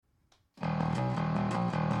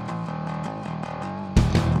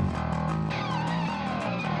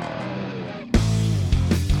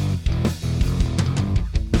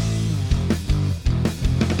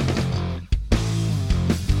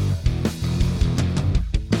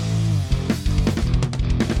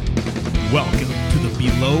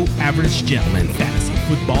Below Average Gentleman Fantasy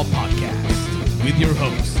Football Podcast with your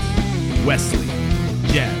hosts, Wesley,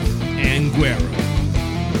 Jeff, and Guerrero.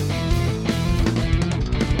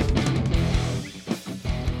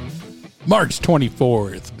 March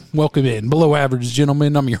 24th. Welcome in, Below Average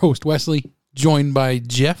Gentlemen. I'm your host, Wesley, joined by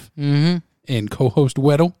Jeff and co-host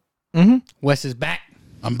Weddle. Wes is back.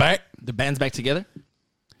 I'm back. The band's back together.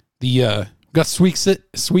 Got Sweet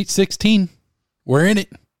 16. We're in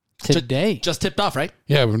it. Today. Just tipped off, right?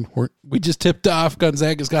 Yeah, we just tipped off.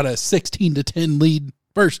 Gonzaga's got a 16-10 lead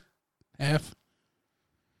first half.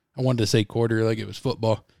 I wanted to say quarter like it was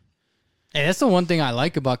football. Hey, that's the one thing I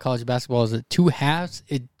like about college basketball is that 2 halves,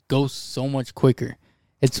 it goes so much quicker.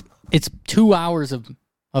 It's 2 hours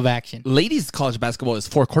of action. Ladies college basketball is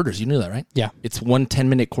 4 quarters. You knew that, right? Yeah. It's 1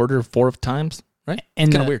 10-minute quarter 4 times, right? And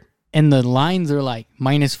it's kind of weird. And the lines are like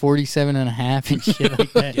minus 47.5 and shit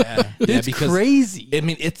like that. It's because, crazy. I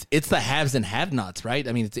mean, it's the haves and have-nots, right?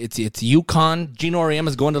 I mean, it's UConn. Gino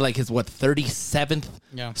Auriemma's going to like his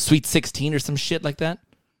 37th Sweet 16 or some shit like that.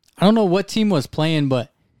 I don't know what team was playing,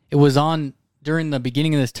 but it was on during the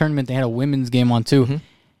beginning of this tournament. They had a women's game on too.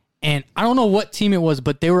 And I don't know what team it was,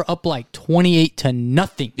 but they were up like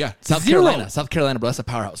 28-0. Yeah, South Carolina, bro. That's a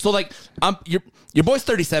powerhouse. So, like, your boy's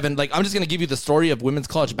 37. Like, I'm just going to give you the story of women's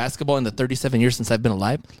college basketball in the 37 years since I've been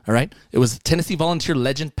alive, all right? It was Tennessee Volunteer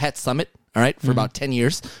legend Pat Summitt, all right, for about 10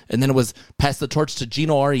 years. And then it was passed the torch to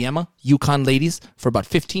Gino Auriemma, UConn ladies, for about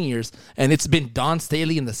 15 years. And it's been Dawn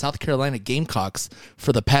Staley and the South Carolina Gamecocks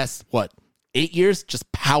for the past, 8 years?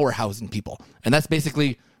 Just powerhousing people. And that's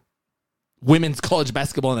basically women's college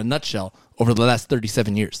basketball in a nutshell over the last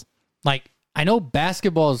 37 years. Like, I know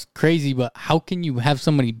basketball is crazy, but how can you have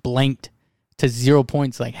somebody blanked to 0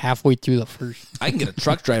 points like halfway through the first? I can get a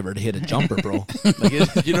truck driver to hit a jumper, bro.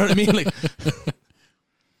 Like, you know what I mean? Like,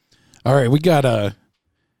 All right, we got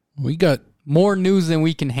More news than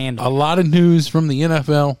we can handle. a lot of news from the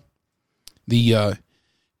NFL. The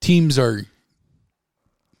teams are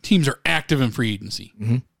active in free agency.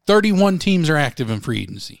 31 teams are active in free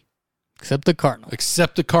agency. Except the Cardinals.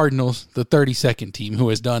 Except the Cardinals, the 32nd team, who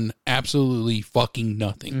has done absolutely fucking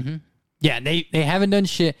nothing. Yeah, they haven't done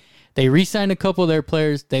shit. They re-signed a couple of their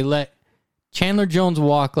players. They let Chandler Jones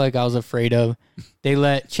walk like I was afraid of. They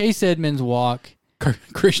let Chase Edmonds walk.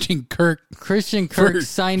 Christian Kirk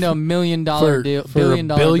Signed $1 million deal. for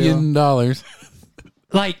 $1 billion.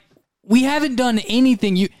 Like, we haven't done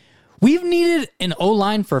anything. We've needed an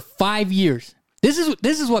O-line for 5 years. This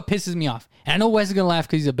is what pisses me off. And I know Wes is going to laugh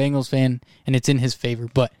because he's a Bengals fan and it's in his favor.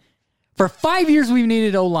 But for 5 years, we've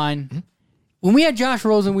needed O-line. When we had Josh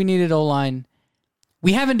Rosen, we needed O-line.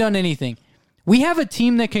 We haven't done anything. We have a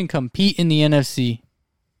team that can compete in the NFC.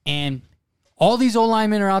 And all these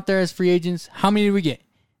O-linemen are out there as free agents. How many did we get?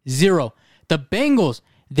 0. The Bengals,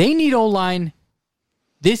 they need O-line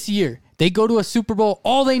this year. They go to a Super Bowl.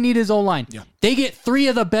 All they need is O-line. Yeah. They get 3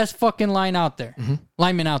 of the best fucking linemen out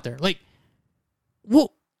there. Like,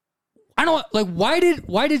 well, I don't like why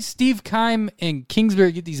did Steve Keim and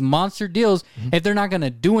Kingsbury get these monster deals if they're not going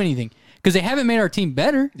to do anything? Because they haven't made our team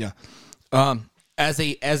better. Yeah. As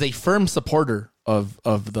a firm supporter of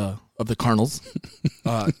the Cardinals,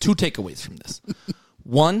 2 takeaways from this.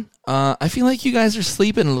 One, I feel like you guys are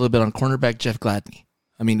sleeping a little bit on cornerback Jeff Gladney.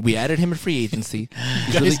 I mean, we added him in free agency.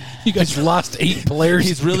 You guys lost 8 players.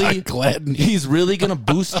 He's really going to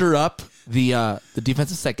booster up the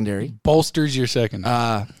defensive secondary. Bolsters your second.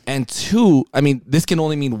 And 2, I mean, this can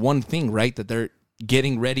only mean one thing, right? That they're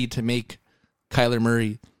getting ready to make Kyler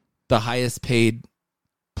Murray the highest paid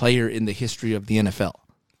player in the history of the NFL.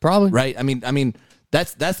 Probably. Right? I mean,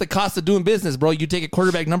 that's the cost of doing business, bro. You take a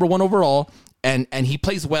quarterback number 1 overall and he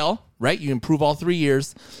plays well, right? You improve all 3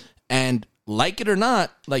 years, and like it or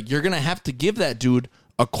not, like, you're going to have to give that dude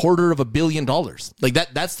 $250 million. Like,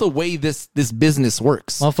 that's the way this business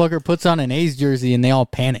works. Motherfucker puts on an A's jersey and they all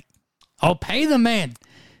panic. I'll pay the man.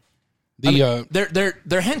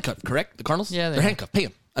 They're handcuffed, correct? The Cardinals? Yeah, they're handcuffed. Pay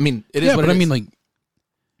him. I mean, it is what it is. But I mean, like,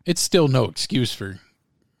 it's still no excuse for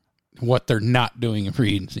what they're not doing in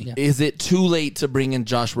free agency. Yeah. Is it too late to bring in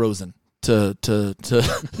Josh Rosen to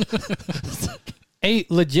A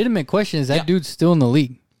legitimate question is that dude's still in the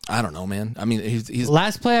league? I don't know, man. I mean, he's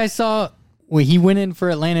last play I saw when he went in for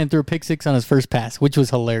Atlanta and threw a pick 6 on his first pass, which was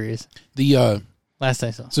hilarious. Last I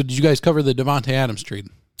saw. So did you guys cover the Devontae Adams trade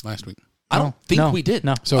last week? I don't think we did.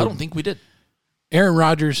 No. So I don't think we did. Aaron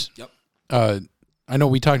Rodgers. Yep. I know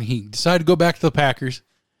we talked. He decided to go back to the Packers,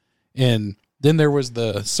 and then there was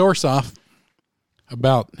the source off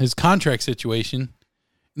about his contract situation,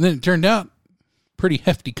 and then it turned out pretty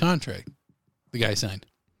hefty contract the guy signed.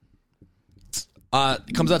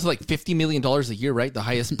 It comes out to like $50 million a year, right? The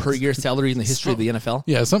highest per year salary in the history of the NFL.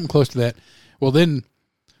 Yeah, something close to that. Well, then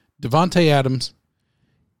Devontae Adams,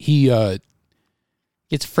 he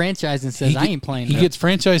Gets franchised and says, I ain't playing. He gets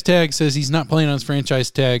franchise tag, says he's not playing on his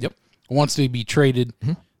franchise tag, wants to be traded.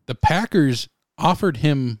 Mm-hmm. The Packers offered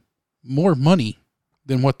him more money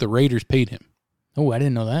than what the Raiders paid him. Oh, I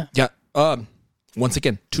didn't know that. Yeah. Once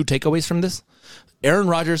again, 2 takeaways from this. Aaron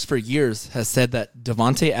Rodgers for years has said that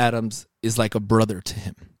Devontae Adams is like a brother to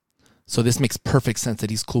him. So this makes perfect sense that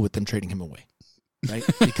he's cool with them trading him away. Right?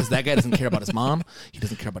 Because that guy doesn't care about his mom. He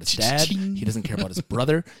doesn't care about his dad. He doesn't care about his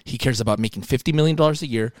brother. He cares about making $50 million a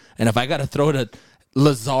year. And if I got to throw it at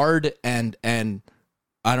Lazard and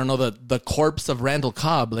I don't know, the corpse of Randall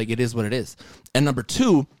Cobb, like, it is what it is. And number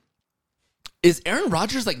 2, is Aaron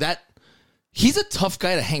Rodgers like that? He's a tough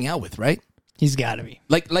guy to hang out with, right? He's got to be.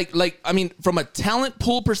 Like, I mean, from a talent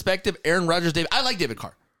pool perspective, Aaron Rodgers, I like David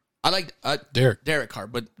Carr. I like Derek Carr,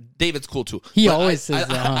 but David's cool too. He But always says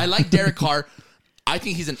that. Huh? I like Derek Carr. I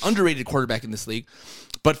think he's an underrated quarterback in this league.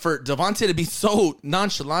 But for Devontae to be so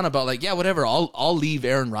nonchalant about, like, yeah, whatever, I'll leave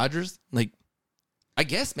Aaron Rodgers. Like, I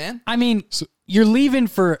guess, man. I mean, you're leaving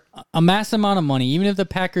for a mass amount of money. Even if the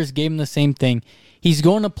Packers gave him the same thing, he's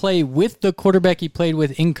going to play with the quarterback he played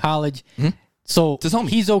with in college. Mm-hmm. So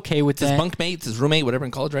he's okay with that. His bunkmate, his roommate, whatever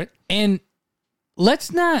in college, right? And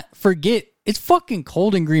let's not forget, it's fucking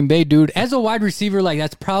cold in Green Bay, dude. As a wide receiver, like,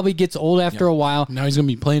 that's probably gets old after a while. Now he's going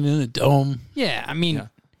to be playing in a dome. Yeah, I mean... Yeah.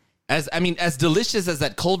 As delicious as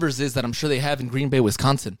that Culver's is that I'm sure they have in Green Bay,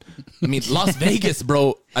 Wisconsin. I mean, Las Vegas,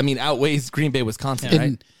 bro, outweighs Green Bay, Wisconsin,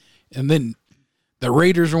 right? And then the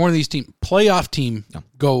Raiders are one of these playoff team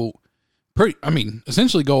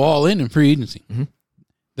essentially go all in free agency. Mm-hmm.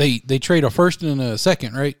 They trade a first and a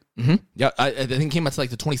second, right? Mm-hmm. Yeah, I think it came out to like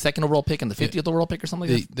the 22nd overall pick and the 50th overall pick or something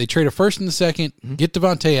like that. They trade a first and a second, get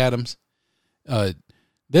Devontae Adams.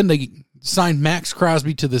 Then they sign Max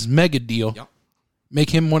Crosby to this mega deal, make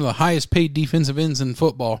him one of the highest paid defensive ends in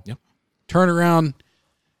football. Yep. Turn around,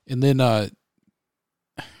 and then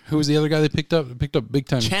who was the other guy they picked up? They picked up big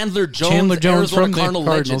time. Chandler Jones from the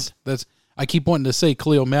Cardinals. That's I keep wanting to say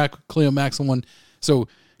Khalil Mack. Khalil Mack's the one. So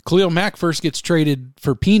Khalil Mack first gets traded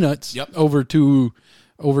for peanuts over to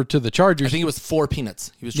the Chargers. I think it was 4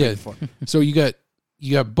 peanuts he was traded for. So you got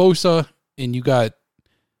Bosa and you got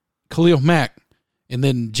Khalil Mack, and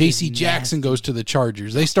then J.C. Jackson goes to the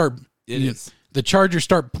Chargers. They start the Chargers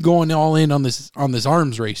start going all in on this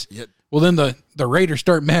arms race. Yep. Well, then the Raiders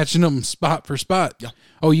start matching them spot for spot. Yeah.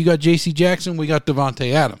 Oh, you got J.C. Jackson, we got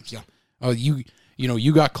Devontae Adams. Yeah. Oh,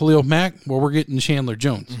 you got Khalil Mack. Well, we're getting Chandler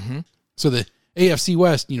Jones. Mm-hmm. So the AFC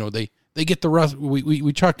West, they get the Russ.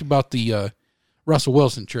 We talked about the Russell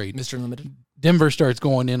Wilson trade. Mr. Unlimited. Denver starts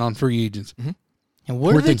going in on free agents. Mm-hmm. And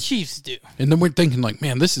what do the Chiefs do? And then we're thinking like,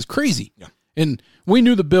 man, this is crazy. Yeah. And we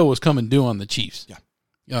knew the bill was coming due on the Chiefs.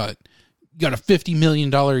 Yeah. Got a $50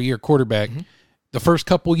 million a year quarterback. Mm-hmm. The first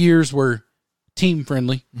couple years were team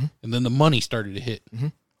friendly, and then the money started to hit. Mm-hmm.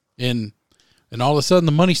 And all of a sudden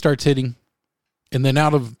the money starts hitting, and then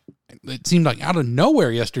it seemed like out of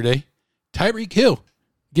nowhere yesterday, Tyreek Hill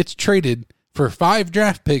gets traded for 5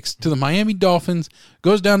 draft picks to the Miami Dolphins,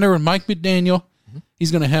 goes down there with Mike McDaniel. Mm-hmm.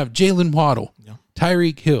 He's going to have Jalen Waddle,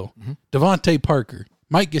 Tyreek Hill, Devontae Parker,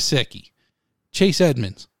 Mike Gesicki, Chase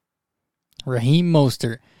Edmonds, Raheem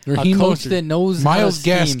Mostert, a coach that knows Myles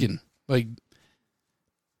Gaskin. Like,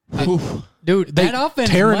 dude, that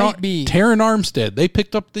offense might be Terron Armstead. They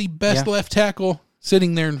picked up the best left tackle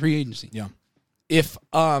sitting there in free agency. Yeah. If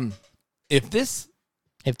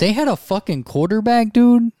they had a fucking quarterback,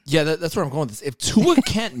 dude. Yeah, that's where I'm going with this. If Tua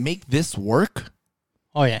can't make this work.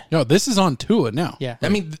 Oh, yeah. No, this is on Tua now. Yeah. I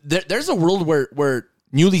mean, there's a world where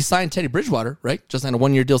newly signed Teddy Bridgewater, right? Just signed a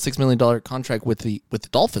 1-year deal, $6 million contract with the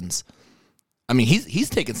Dolphins. I mean, he's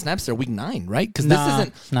taking snaps there week 9, right? Because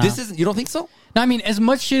this isn't. You don't think so? No, I mean, as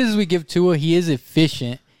much shit as we give Tua, he is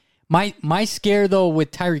efficient. My scare though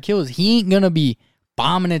with Tyreek Hill is he ain't gonna be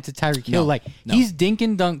bombing it to Tyreek Hill. He's dink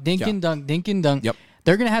and dunk. Yep.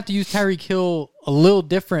 They're gonna have to use Tyreek Hill a little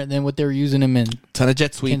different than what they were using him in. Ton of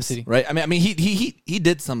jet sweeps, City. Right? I mean, he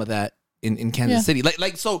did some of that in Kansas City.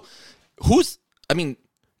 So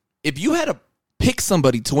if you had to pick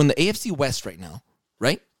somebody to win the AFC West right now,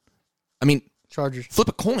 right? I mean, Chargers. Flip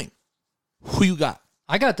a coin. Who you got?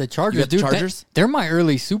 I got the Chargers. You got the Chargers? They're my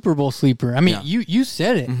early Super Bowl sleeper. I mean, you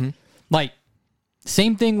said it. Mm-hmm. Like,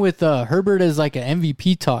 same thing with Herbert as like an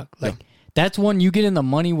MVP talk. Like, that's one you get in the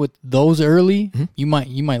money with those early. Mm-hmm.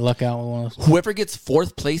 You might luck out with one of those. Whoever gets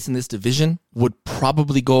 4th place in this division would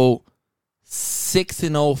probably go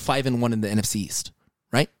 6-0, 5-1 in the NFC East,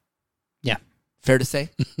 right? Yeah. Fair to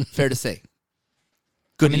say? Fair to say.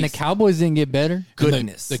 I mean, the Cowboys didn't get better.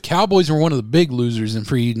 Goodness. The Cowboys were one of the big losers in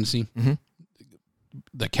free agency. Mm-hmm.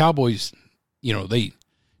 The Cowboys, they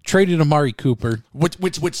traded Amari Cooper.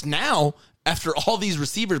 Which now, after all these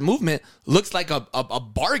receivers movement, looks like a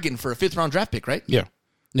bargain for a 5th round draft pick, right? Yeah.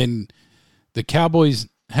 And the Cowboys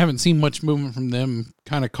haven't seen much movement from them,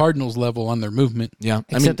 kind of Cardinals level on their movement. Yeah.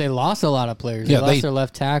 Except they lost a lot of players. They Yeah, lost their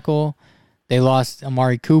left tackle. They lost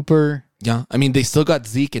Amari Cooper. Yeah. I mean, they still got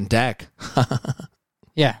Zeke and Dak.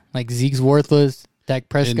 Yeah, like Zeke's worthless. Dak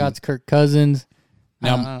Prescott's Kirk Cousins.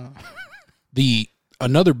 Now,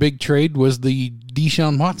 another big trade was the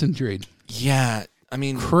Deshaun Watson trade. Yeah. I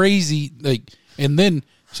mean, Crazy. And then,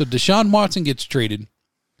 so Deshaun Watson gets traded.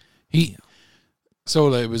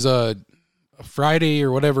 So it was a Friday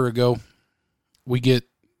or whatever ago, we get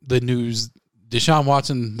the news, Deshaun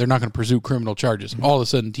Watson, they're not going to pursue criminal charges. All of a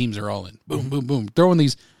sudden, teams are all in. Boom, boom, boom. Throwing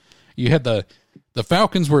these, you had the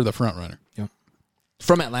Falcons were the front runner. yeah.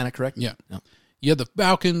 From Atlanta, correct? Yeah. You had the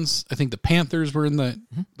Falcons. I think the Panthers were in the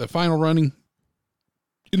final running.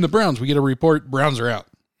 In the Browns, we get a report, Browns are out.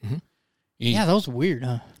 Yeah, that was weird,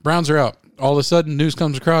 huh? Browns are out. All of a sudden, news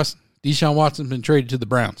comes across, Deshaun Watson's been traded to the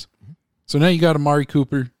Browns. So now you got Amari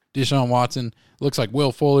Cooper, Deshaun Watson. Looks like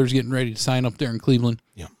Will Fuller's getting ready to sign up there in Cleveland.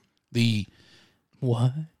 Yeah.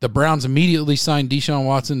 What? The Browns immediately signed Deshaun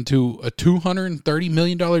Watson to a $230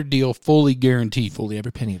 million deal, fully guaranteed. Fully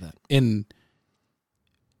every penny of that. And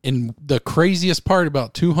the craziest part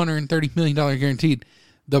about $230 million guaranteed,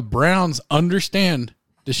 the Browns understand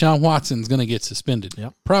Deshaun Watson's going to get suspended.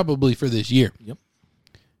 Yep. Probably for this year. Yep.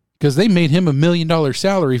 Because they made him $1 million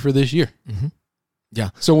salary for this year. Yeah.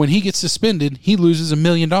 So when he gets suspended, he loses $1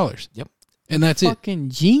 million. Yep. And that's it. Fucking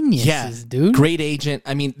geniuses, dude. Great agent.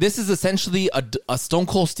 I mean, this is essentially a Stone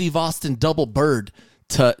Cold Steve Austin double bird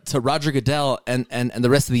to Roger Goodell and the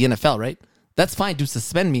rest of the NFL, right? That's fine. Do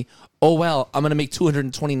suspend me. Oh, well, I'm going to make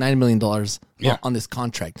 $229 million on this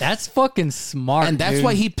contract. That's fucking smart, And that's dude.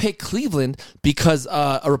 why he picked Cleveland, because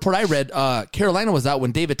a report I read, Carolina was out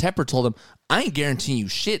when David Tepper told him, I ain't guaranteeing you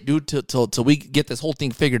shit, dude, till we get this whole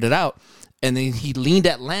thing figured it out. And then he leaned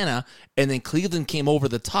Atlanta, and then Cleveland came over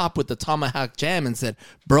the top with the tomahawk jam and said,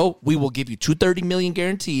 bro, we will give you $230 million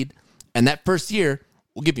guaranteed, and that first year,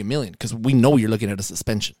 we'll give you $1 million, because we know you're looking at a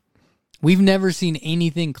suspension. We've never seen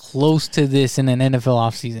anything close to this in an NFL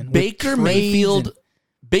offseason. Baker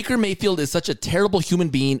Mayfield is such a terrible human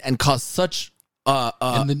being and caused such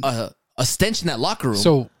a stench in that locker room.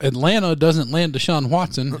 So Atlanta doesn't land Deshaun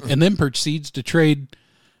Watson and then proceeds to trade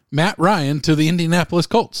Matt Ryan to the Indianapolis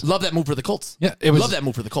Colts. Love that move for the Colts. Yeah, it was love that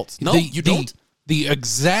move for the Colts. No, you don't. The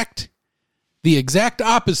exact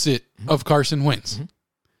opposite of Carson Wentz.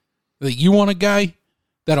 That you want a guy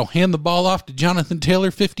that'll hand the ball off to Jonathan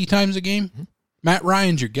Taylor 50 times a game? Matt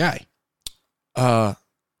Ryan's your guy. I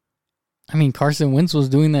mean, Carson Wentz was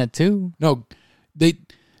doing that too. No, they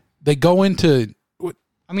go into.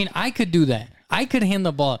 I mean, I could do that. I could hand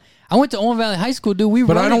the ball. I went to Owen Valley High School, dude. We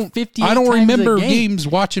But run I don't. 58 I don't times remember a game. games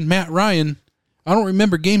watching Matt Ryan. I don't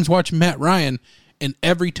remember games watching Matt Ryan, and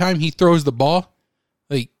every time he throws the ball,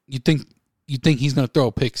 like you think he's going to throw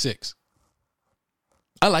a pick six.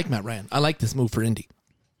 I like Matt Ryan. I like this move for Indy.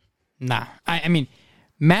 Nah, I mean,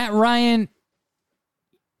 Matt Ryan.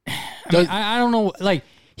 I don't know. Like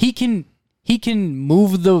he can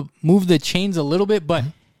move the chains a little bit, but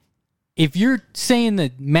if you're saying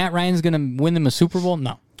that Matt Ryan's going to win them a Super Bowl,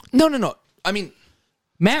 no. No. I mean,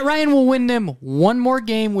 Matt Ryan will win them one more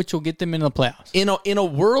game, which will get them into the playoffs. in a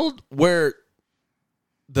world where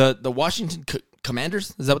the Washington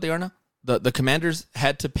Commanders, is that what they are now? The Commanders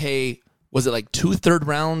had to pay, was it like 2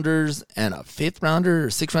 third-rounders and a 5th rounder or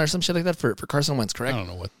 6th rounder, some shit like that for Carson Wentz, correct? I don't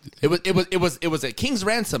know what It was a king's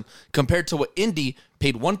ransom compared to what Indy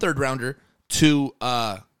paid 1 third-rounder to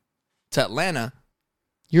Atlanta.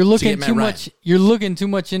 You're looking get Matt too Ryan. much. You're looking too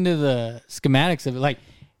much into the schematics of it. Like,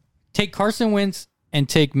 take Carson Wentz and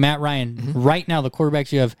take Matt Ryan right now. The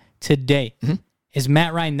quarterbacks you have today, is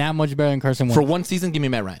Matt Ryan that much better than Carson Wentz? For one season, give me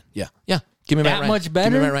Matt Ryan. Yeah. Give me That Matt Ryan. much Give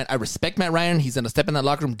better? me Matt Ryan. I respect Matt Ryan. He's going to step in that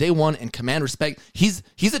locker room day one and command respect. He's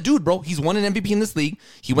a dude, bro. He's won an MVP in this league.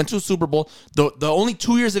 He went to a Super Bowl. The only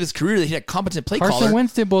 2 years of his career that he had competent play Carson caller.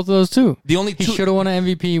 Wentz did both of those too. The only he two- should have won an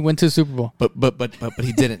MVP. Went to the Super Bowl. But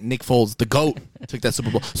he didn't. Nick Foles, the GOAT, took that Super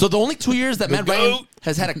Bowl. So the only 2 years that Matt Ryan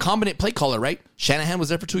has had a competent play caller, right? Shanahan was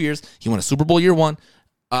there for 2 years. He won a Super Bowl year one.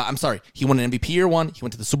 I'm sorry. He won an MVP year one. He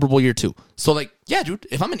went to the Super Bowl year two. So, like, yeah, dude,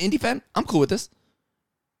 if I'm an Indy fan, I'm cool with this.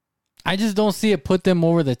 I just don't see it put them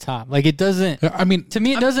over the top. Like, it doesn't. I mean, To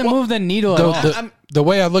me, it doesn't move the needle at all. the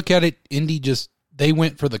way I look at it, Indy they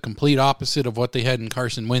went for the complete opposite of what they had in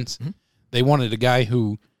Carson Wentz. They wanted a guy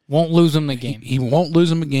who Won't lose him the game. He won't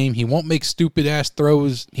lose him a game. He won't make stupid ass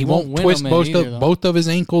throws. He won't win twist them either, both of his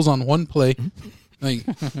ankles on one play. Like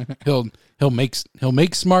he'll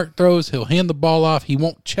make smart throws. He'll hand the ball off. He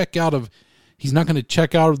won't check out of. He's not going to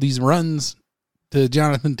check out of these runs to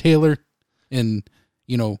Jonathan Taylor and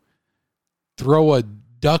throw a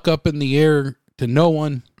duck up in the air to no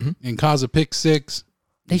one and cause a pick six.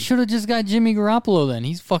 They should have just got Jimmy Garoppolo then.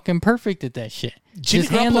 He's fucking perfect at that shit. Jimmy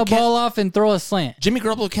just hand the ball off and throw a slant. Jimmy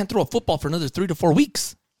Garoppolo can't throw a football for another 3 to 4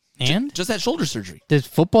 weeks. And? Just had shoulder surgery. Does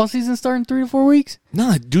football season start in 3 to 4 weeks?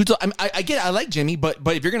 No, dude. I get it. I like Jimmy, but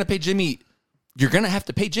if you're going to pay Jimmy, you're going to have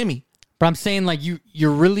to pay Jimmy. But I'm saying, like,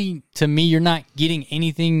 you're really, to me, you're not getting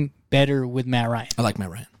anything better with Matt Ryan. I like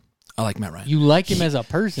Matt Ryan. You like him as a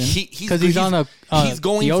person because he's on a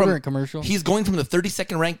deodorant commercial. He's going from the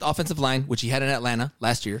 32nd ranked offensive line, which he had in Atlanta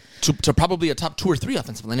last year, to probably a top 2 or 3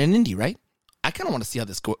 offensive line in Indy, right? I kind of want to see how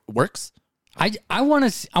this works. I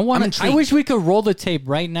want to. I wish we could roll the tape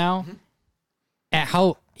right now at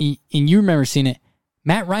how. And you remember seeing it.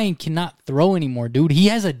 Matt Ryan cannot throw anymore, dude. He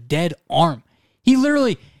has a dead arm. He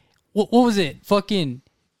literally. What was it? Fucking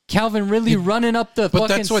Calvin Ridley running up the fucking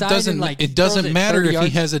that's what side doesn't. and, like, it doesn't matter if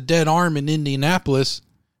he has a dead arm in Indianapolis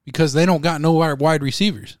because they don't got no wide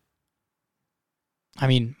receivers. I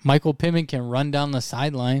mean, Michael Pittman can run down the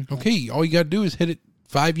sideline. Okay, all you got to do is hit it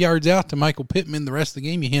 5 yards out to Michael Pittman. The rest of the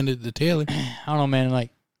game, you hand it to Taylor. I don't know, man.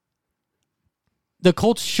 Like, the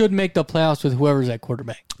Colts should make the playoffs with whoever's at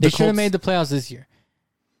quarterback. They should have made the playoffs this year.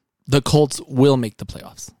 The Colts will make the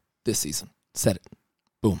playoffs this season. Said it.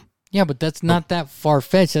 Boom. Yeah, but that's not that far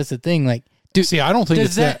fetched. That's the thing. Like, dude, see, I don't think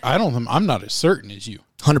it's that. I'm not as certain as you.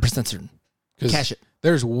 100% certain. Cash it.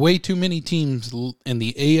 There's way too many teams in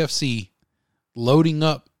the AFC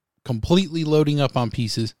completely loading up on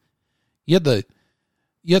pieces. You had the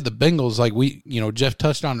Bengals, like Jeff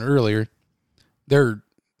touched on it earlier.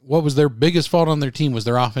 What was their biggest fault on their team was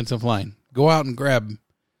their offensive line. Go out and grab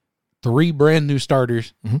 3 brand new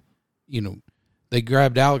starters. Mm-hmm. They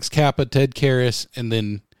grabbed Alex Kappa, Ted Karras, and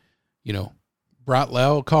then, brought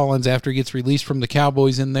La'el Collins after he gets released from the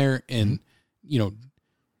Cowboys in there and,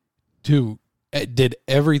 did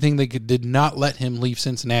everything they could, did not let him leave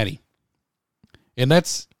Cincinnati. And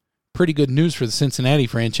that's pretty good news for the Cincinnati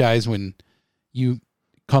franchise when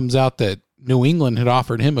comes out that New England had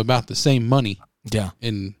offered him about the same money. Yeah.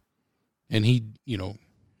 And he,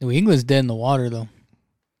 New England's dead in the water, though.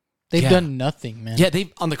 They've done nothing, man. Yeah,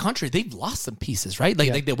 on the contrary, they've lost some pieces, right?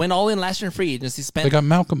 Like they went all in last year in free agency. They got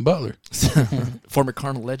Malcolm Butler, former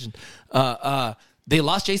Cardinal legend. They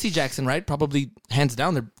lost J.C. Jackson, right? Probably hands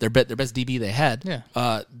down their best DB they had. Yeah.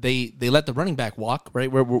 They let the running back walk, right?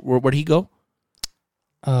 Where'd he go?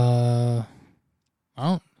 Who'd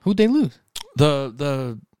they lose?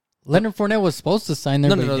 The Leonard Fournette was supposed to sign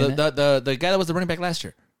there. No. The guy that was the running back last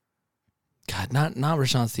year. God, not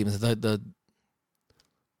Rashawn Stevens. The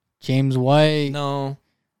James White. No.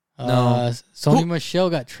 Sony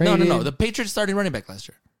Michel got traded. No. The Patriots starting running back last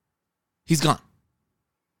year. He's gone.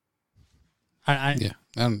 I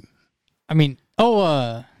mean,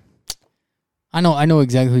 I know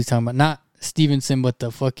exactly who he's talking about. Not Stevenson, but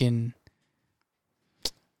the fucking.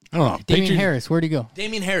 I don't know. Damian Harris, where'd he go?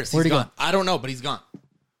 Damian Harris, he's gone. I don't know, but he's gone.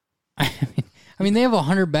 I mean, they have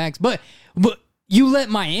 100 backs, but you let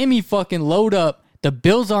Miami fucking load up. The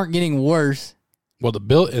Bills aren't getting worse. Well, the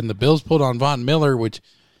Bills pulled on Von Miller, which,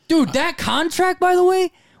 dude, that contract, by the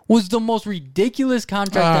way, was the most ridiculous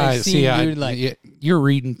contract I've seen, dude. You're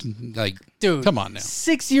reading, like, dude, come on now.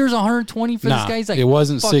 6 years, 120 for this guy. He's like, it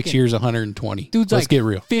wasn't 6 years, 120. Dude's Let's like get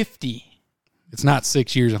real. 50. It's not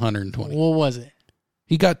 6 years, 120. What was it?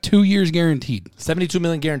 He got 2 years guaranteed. $72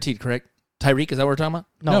 million guaranteed, correct? Tyreek, is that what we're talking about?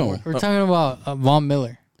 No. We're talking about Von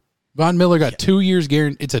Miller. Von Miller got 2 years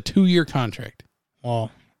guaranteed. It's a 2-year contract.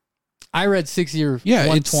 Well, I read 6 years. Yeah,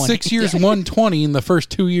 120. it's 6 years, 120, and the first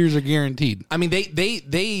 2 years are guaranteed. I mean, they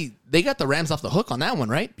got the Rams off the hook on that one,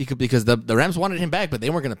 right? Because the Rams wanted him back, but they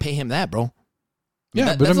weren't going to pay him that, bro.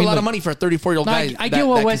 Yeah, that's a lot of money for a 34-year-old guy. I get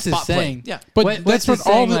what Wes is saying. Yeah, but that's what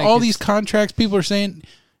all these contracts people are saying.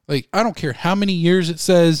 Like, I don't care how many years it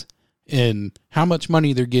says and how much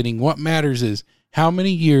money they're getting. What matters is how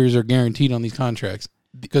many years are guaranteed on these contracts.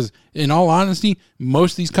 Because in all honesty,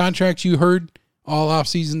 most of these contracts you heard all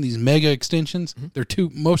offseason, these mega extensions,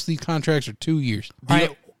 most of these contracts are 2 years.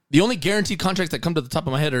 The only guaranteed contracts that come to the top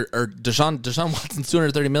of my head are Deshaun Watson's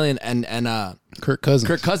 $230 million and Kirk Cousins.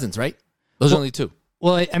 Kirk Cousins, right? Those are only two.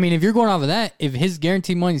 Well, I mean, if you're going off of that, if his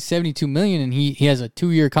guaranteed money is $72 million and he has a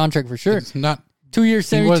 2-year contract for sure, it's not 2 years,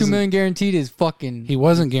 $72 million guaranteed is fucking. He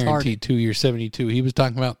wasn't guaranteed 2 years, 72. He was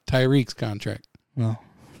talking about Tyreek's contract. Well,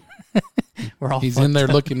 We're all He's in fucked there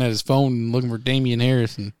up. looking at his phone and looking for Damian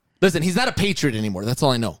Harris. And Listen, he's not a Patriot anymore. That's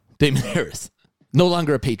all I know. Damian Harris. No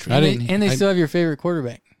longer a Patriot. And they still have your favorite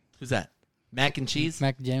quarterback, Who's that? Mac and cheese?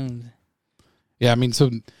 Mac Jones. yeah, I mean,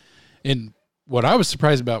 so, and what I was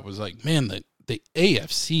surprised about was like, man, the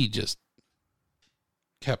AFC just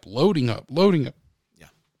kept loading up. Yeah.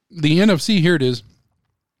 The NFC, here it is.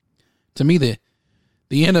 To me, the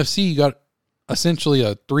NFC got essentially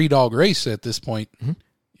a 3-dog race at this point. Mm-hmm.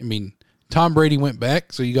 I mean, Tom Brady went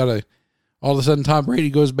back, so you got to all of a sudden Tom Brady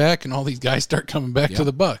goes back, and all these guys start coming back to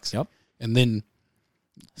the Bucs. Yep. And then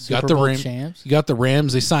you got Super the Bowl Rams. champs. You got the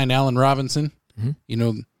Rams. They signed Allen Robinson. Mm-hmm. You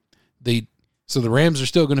know, so the Rams are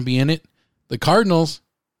still going to be in it. The Cardinals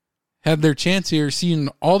had their chance here, seeing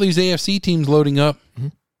all these AFC teams loading up,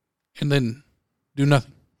 and then do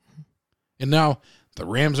nothing. And now the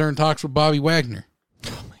Rams are in talks with Bobby Wagner.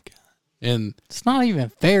 Oh, my God. And It's not even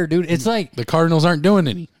fair, dude. It's like the Cardinals aren't doing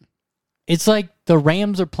any. it's like the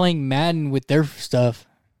Rams are playing Madden with their stuff,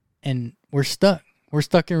 and we're stuck. We're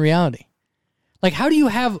stuck in reality. Like, how do you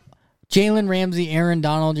have Jalen Ramsey, Aaron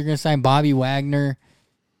Donald? You're going to sign Bobby Wagner,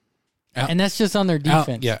 and that's just on their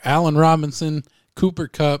defense. Allen Robinson, Cooper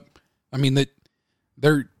Kupp. I mean,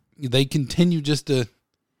 they continue just to.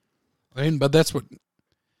 I mean, but that's what.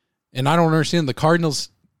 And I don't understand the Cardinals.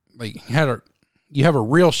 Like you have a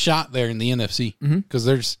real shot there in the NFC because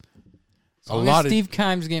there's a lot of Steve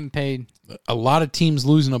Keim's getting paid. a lot of teams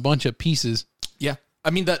losing a bunch of pieces. Yeah. I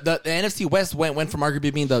mean, the NFC West went from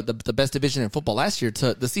arguably being the best division in football last year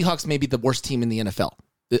to the Seahawks may be the worst team in the NFL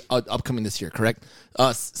upcoming this year, correct?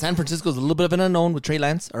 San Francisco's a little bit of an unknown with Trey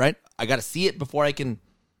Lance, all right? I got to see it before I can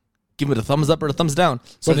give it a thumbs up or a thumbs down.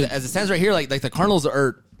 So as it stands right here, like the Cardinals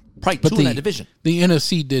are probably two in that division. The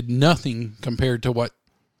NFC did nothing compared to what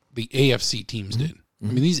the AFC teams did. I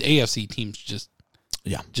mean, these AFC teams just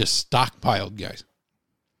stockpiled guys.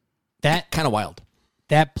 That Kind of wild.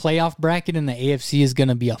 that playoff bracket in the AFC is going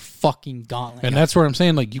to be a fucking gauntlet. And that's what I'm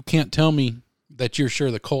saying. Like, you can't tell me that you're sure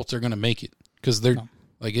the Colts are going to make it because they're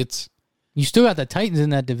like it's. You still got the Titans in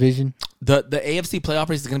that division. The AFC playoff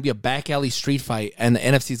race is going to be a back alley street fight, and the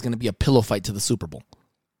NFC is going to be a pillow fight to the Super Bowl.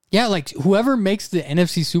 Yeah, like whoever makes the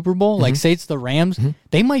NFC Super Bowl, like say it's the Rams,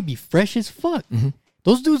 they might be fresh as fuck.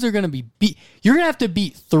 Those dudes are going to be beat. You're going to have to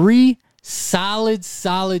beat 3 solid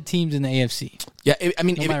teams in the AFC. Yeah, I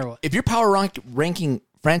mean, No matter what. if your power ranking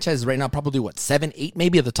franchises right now, probably what, 7, 8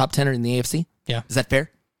 maybe of the top 10 are in the AFC? Yeah. Is that fair?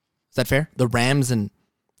 The Rams and,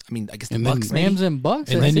 I mean, I guess the And then Bucks maybe? Rams and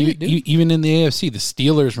Bucks. And then even in the AFC, the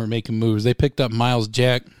Steelers were making moves. They picked up Miles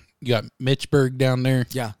Jack. You got Mitchburg down there.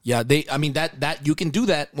 Yeah. I mean, that you can do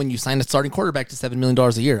that when you sign a starting quarterback to $7 million a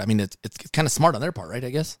year. I mean, it's kind of smart on their part, right? I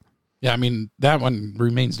guess. Yeah, I mean, that one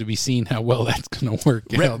remains to be seen how well that's going to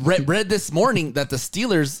work out. Read this morning that the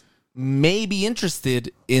Steelers may be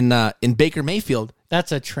interested in Baker Mayfield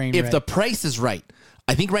That's a train if wreck. the price is right.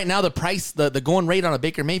 I think right now the price, the going rate on a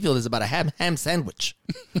Baker Mayfield is about a ham sandwich.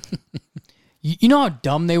 You know how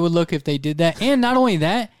dumb they would look if they did that? And not only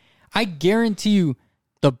that, I guarantee you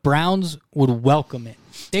the Browns would welcome it.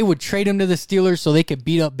 They would trade him to the Steelers so they could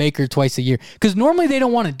beat up Baker twice a year. Because normally they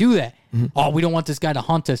don't want to do that. Oh, we don't want this guy to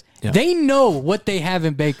haunt us. Yeah. They know what they have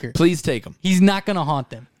in Baker. Please take him. He's not going to haunt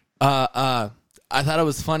them. I thought it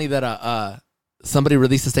was funny that somebody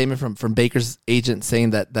released a statement from Baker's agent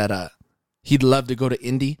saying that he'd love to go to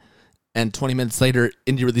Indy, and 20 minutes later,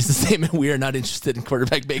 Indy released a statement: "We are not interested in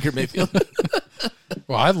quarterback Baker Mayfield."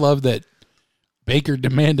 Well, I love that Baker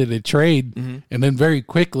demanded a trade and then very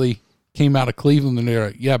quickly came out of Cleveland and they're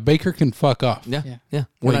like, yeah, Baker can fuck off. Yeah. We're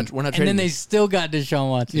Wait. not And trading. then they him. still got Deshaun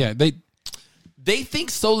Watson. Yeah, They think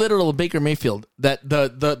so little of Baker Mayfield that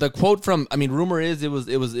the quote from, I mean, rumor is it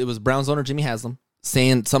was Browns owner Jimmy Haslam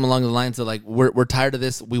saying something along the lines of like, we're tired of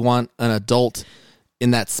this. We want an adult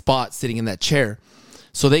in that spot sitting in that chair.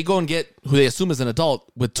 So they go and get who they assume is an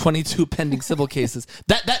adult with 22 pending civil cases.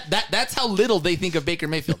 That's how little they think of Baker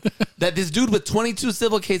Mayfield. That this dude with 22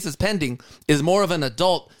 civil cases pending is more of an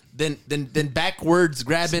adult than backwards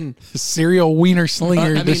grabbing. serial wiener slinger,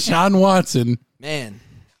 I mean- Deshaun Watson. Man,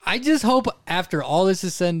 I just hope after all this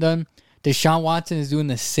is said and done, Deshaun Watson is doing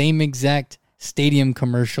the same exact stadium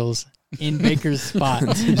commercials in Baker's spot.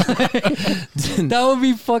 That would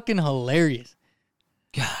be fucking hilarious.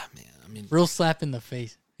 God, man. I mean, Real slap in the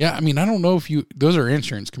face. Yeah, I mean, I don't know if those are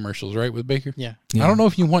insurance commercials, right, with Baker? Yeah. I don't know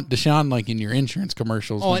if you want Deshaun like in your insurance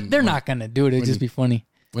commercials. Oh, they're not going to do it. It'd just be funny.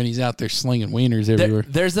 when he's out there slinging wieners everywhere.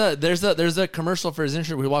 There's a commercial for his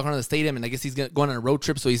insurance where he walks around the stadium, and I guess he's going on a road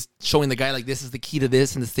trip, so he's showing the guy like, this is the key to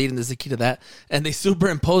this, and the stadium, this is the key to that, and they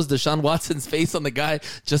superimposed Deshaun Watson's face on the guy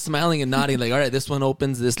just smiling and nodding like, all right, this one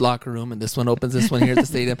opens this locker room, and this one opens this one here at the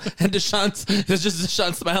stadium, and there's just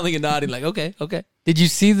Deshaun smiling and nodding like, okay. Did you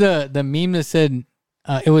see the meme that said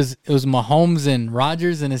it was Mahomes and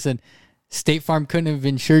Rodgers, and it said State Farm couldn't have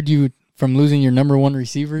insured you from losing your number one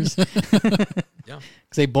receivers? Yeah.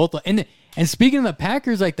 Because they both and speaking of the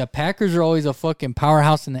Packers, like the Packers are always a fucking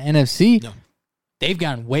powerhouse in the NFC. No. They've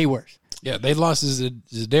gotten way worse. Yeah, they lost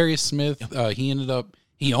Zadarius Smith. Yeah.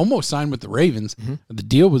 He almost signed with the Ravens. Mm-hmm. The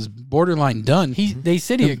deal was borderline done. They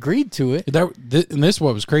said he agreed to it. And this is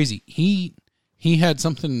what was crazy. He had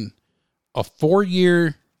something, a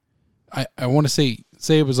 4-year, I want to say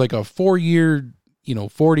it was like a 4-year,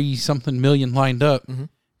 40-something million lined up. Mm-hmm.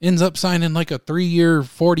 Ends up signing like a 3-year,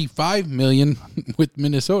 $45 million with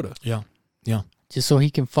Minnesota. Yeah. Just so he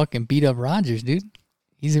can fucking beat up Rodgers, dude.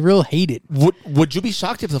 He's real hated. Would you be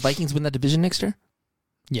shocked if the Vikings win that division next year?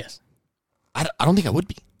 Yes. I don't think I would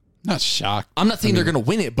be. Not shocked. I'm not saying they're going to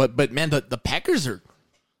win it, but man, the Packers are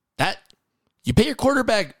that. You pay your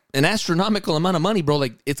quarterback an astronomical amount of money, bro.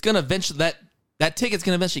 Like it's going to eventually that ticket's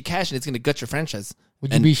going to eventually cash, and it's going to gut your franchise.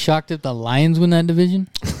 Would you be shocked if the Lions win that division?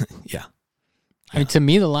 Yeah. I mean, to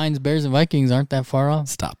me, the Lions, Bears, and Vikings aren't that far off.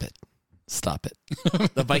 Stop it.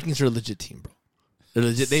 The Vikings are a legit team, bro. They're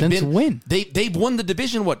legit. They've won the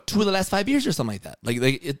division, 2 of the last 5 years or something like that.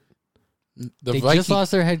 They just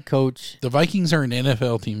lost their head coach. The Vikings are an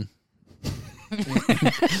NFL team.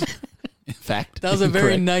 Fact. That was a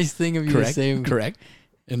very nice thing of you to say. Correct.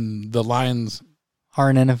 And the Lions are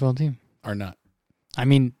an NFL team. Are not. I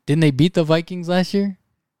mean, didn't they beat the Vikings last year?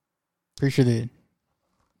 Pretty sure they did.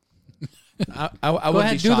 I Go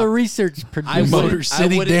ahead, do the research. Motor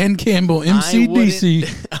City, Dan Campbell,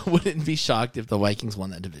 MCDC. I wouldn't be shocked if the Vikings won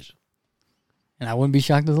that division. And I wouldn't be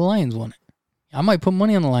shocked if the Lions won it. I might put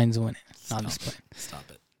money on the Lions to win it. I'm just playing. Stop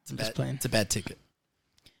it. It's a bad ticket.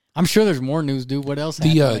 I'm sure there's more news, dude. What else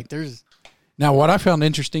happened? There's Now, what I found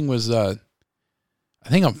interesting was, I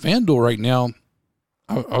think on FanDuel right now,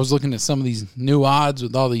 I was looking at some of these new odds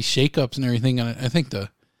with all these shakeups and everything, and I think the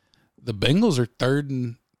Bengals are third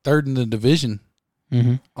in the division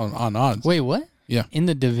on odds. Wait, what? Yeah, in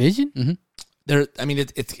the division. Mm-hmm. I mean,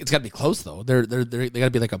 it's got to be close though. They got to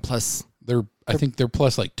be like a plus. I think they're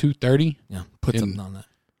plus like 230. Yeah, put something on that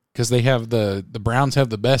because they have the Browns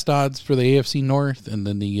have the best odds for the AFC North, and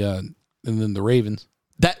then the Ravens.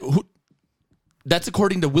 That's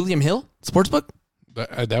according to William Hill Sportsbook.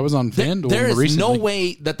 That was on FanDuel. There is recently. no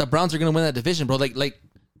way that the Browns are going to win that division, bro. Like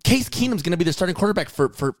Case Keenum's going to be the starting quarterback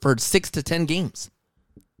for 6 to 10 games,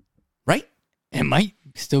 right? It might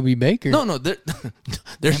still be Baker. No.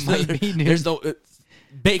 There's no.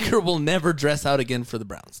 Baker will never dress out again for the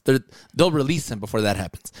Browns. They'll release him before that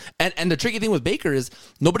happens. And the tricky thing with Baker is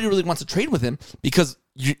nobody really wants to trade with him because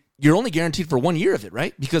you're only guaranteed for 1 year of it,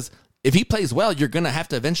 right? Because if he plays well, you're going to have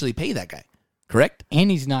to eventually pay that guy. Correct? And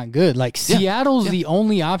he's not good. Like Seattle's the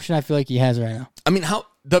only option I feel like he has right now. I mean, how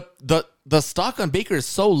the stock on Baker is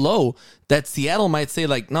so low that Seattle might say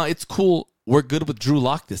like, no, it's cool. We're good with Drew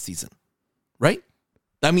Lock this season. Right?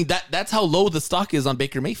 I mean, that's how low the stock is on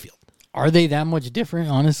Baker Mayfield. Are they that much different,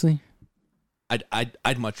 honestly?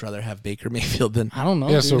 I'd much rather have Baker Mayfield than I don't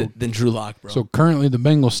know than Drew Lock, bro. So currently the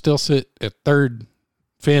Bengals still sit at third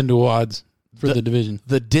FanDuel odds for the division.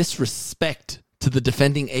 The disrespect to the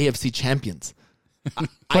defending AFC champions.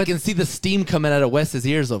 I can see the steam coming out of Wes's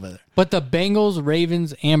ears over there. But the Bengals,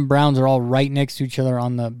 Ravens, and Browns are all right next to each other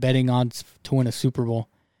on the betting odds to win a Super Bowl.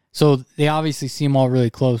 So they obviously seem all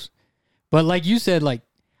really close. But like you said, like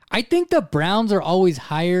I think the Browns are always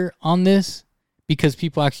higher on this because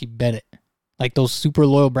people actually bet it. Like those super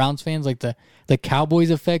loyal Browns fans, like the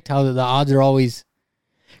Cowboys effect, how the odds are always...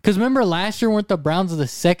 Because remember last year, weren't the Browns the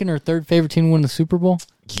second or third favorite team to win the Super Bowl?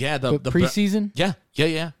 Yeah. The preseason? Yeah.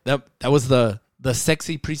 That was the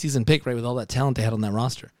sexy preseason pick, right, with all that talent they had on that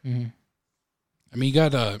roster. Mm-hmm. I mean, you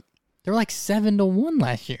got... They were like 7-1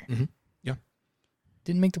 last year. Mm-hmm. Yeah.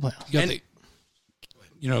 Didn't make the playoffs.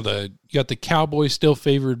 You got the Cowboys still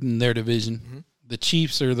favored in their division. Mm-hmm. The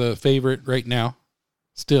Chiefs are the favorite right now,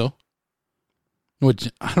 still.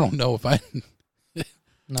 Which I don't know if I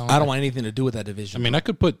don't want anything to do with that division. I mean, I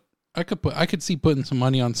could see putting some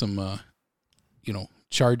money on some,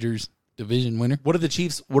 Chargers division winner. What are the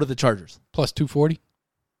Chiefs? What are the Chargers? Plus 240.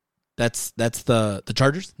 That's the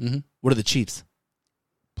Chargers. Mm-hmm. What are the Chiefs?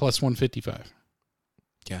 Plus 155.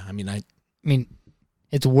 Yeah, I mean,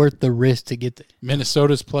 it's worth the risk to get there.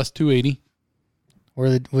 Minnesota's plus 280.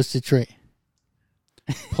 What's Detroit?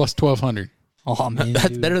 Plus 1,200. Oh man, That's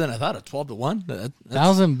dude. better than I thought. A 12-1.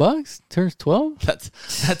 $1,000 turns 12. That's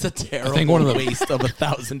a terrible one of the- waste of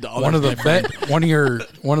 $1,000. One of the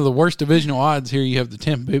one of the worst divisional odds here. You have the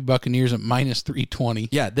Tampa Bay Buccaneers at -320.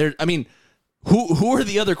 Yeah, there. I mean, who are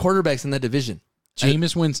the other quarterbacks in that division?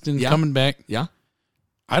 Jameis Winston's Yeah. coming back. Yeah,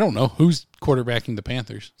 I don't know who's quarterbacking the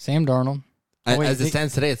Panthers, Sam Darnold. Oh, wait, as it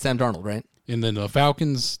stands today, it's Sam Darnold, right? and then the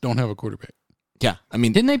Falcons don't have a quarterback. Yeah, I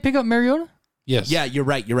mean, Didn't they pick up Mariota? Yes. yeah, you're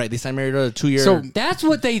right. You're right. They signed Mariota a 2-year. So, That's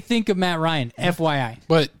what they think of Matt Ryan. FYI.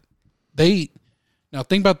 but now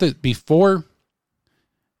think about this before.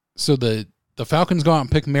 So the Falcons go out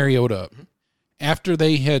and pick Mariota up after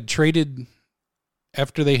they had traded.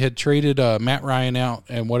 After they had traded Matt Ryan out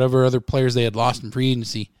and whatever other players they had lost in free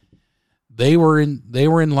agency, they were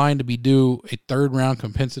in line to be due a 3rd-round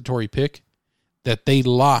compensatory pick that they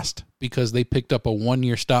lost because they picked up a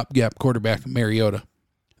 1-year stopgap quarterback, Mariota.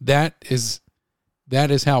 That's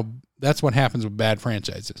what happens with bad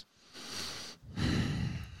franchises.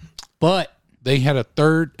 But They had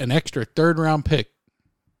an extra 3rd-round pick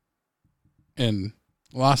and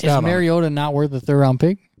lost is out on it. Mariota not worth a 3rd-round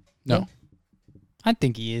pick? No. I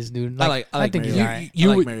think he is, dude. I like think he's Mariota. all right. You I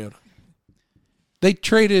like would- Mariota. They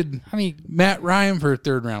traded I mean, Matt Ryan for a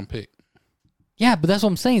 3rd-round pick. yeah, but that's what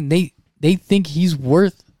I'm saying. They think he's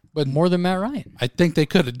worth But- more than Matt Ryan. I think they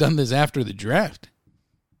could have done this after the draft.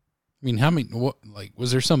 I mean,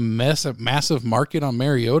 was there some massive market on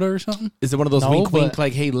Mariota or something? Is it one of those No, wink, wink, but-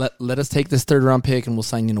 like, hey, let us take this 3rd-round pick and we'll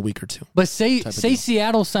sign you in a week or two? But say of say deal.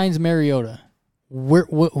 Seattle signs Mariota.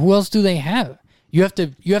 Who else do they have? You have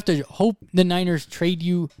to hope the Niners trade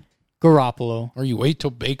you Garoppolo. Or you wait till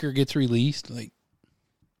Baker gets released? Like,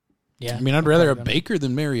 Yeah. I mean, I'd rather have Baker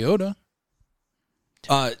than Mariota.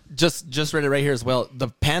 Just read it right here as well. The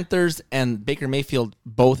Panthers and Baker Mayfield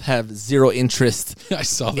both have zero interest I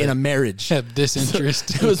saw that. in a marriage. Have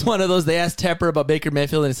disinterest. It was one of those. They asked Tepper about Baker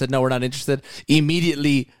Mayfield, and he said, "No, we're not interested."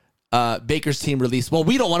 Immediately, Baker's team released. Well,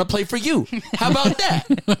 we don't want to play for you. How about that?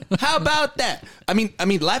 How about that? I mean,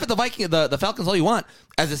 laugh at the Falcons all you want.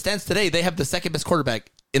 As it stands today, they have the 2nd best quarterback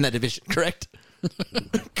in that division. Correct.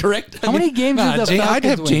 Correct. How many games did the Falcons I'd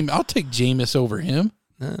have win? I'll take Jameis over him.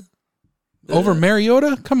 Over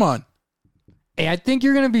Mariota? Come on. Hey, I think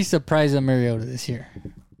you're gonna be surprised at Mariota this year.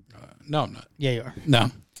 No, I'm not. Yeah, you are. No.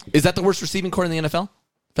 Is that the worst receiving core in the NFL?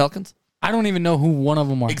 Falcons. I don't even know who one of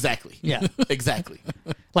them are. Exactly. Yeah. Exactly.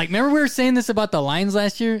 Like, remember we were saying this about the Lions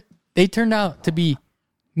last year? They turned out to be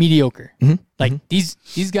mediocre. Mm-hmm. Like these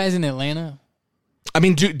guys in Atlanta. I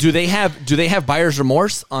mean, do they have buyer's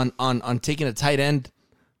remorse on taking a tight end,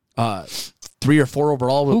 3 or 4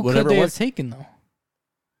 overall, Who whatever could they it have was? taken though?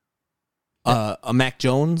 A Mac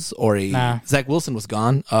Jones or a Nah. Zach Wilson was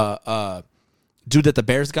gone. Dude that the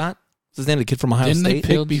Bears got. What's his name? The kid from Ohio Didn't they State.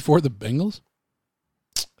 pick before the Bengals?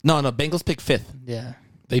 No, Bengals picked 5th. Yeah.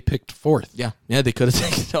 They picked 4th. Yeah, they could have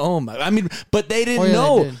taken it home. I mean, but they didn't Oh, yeah,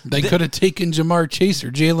 know. they did. They could have taken Jamar Chase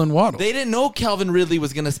or Jalen Waddle. They didn't know Calvin Ridley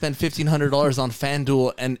was going to spend $1,500 on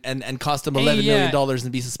FanDuel and cost him $11 million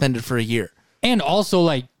and be suspended for a year. And also,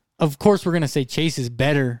 like, of course, we're gonna say Chase is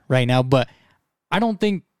better right now, but I don't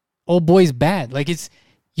think old boy's bad. Like, you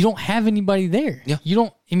don't have anybody there. Yeah. You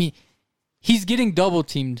don't. I mean, he's getting double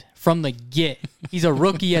teamed from the get. He's a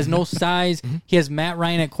rookie. He has no size. He has Matt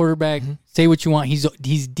Ryan at quarterback. Say what you want. He's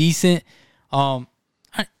decent.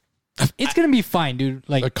 It's gonna be fine, dude.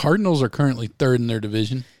 Like, The Cardinals are currently 3rd in their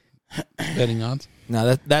division. Betting odds.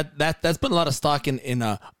 Now that's put a lot of stock in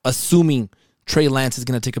assuming Trey Lance is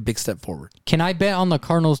going to take a big step forward. can I bet on the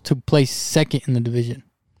Cardinals to place 2nd in the division?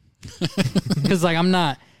 Because, like, I'm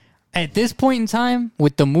not. At this point in time,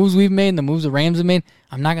 with the moves we've made and the moves the Rams have made,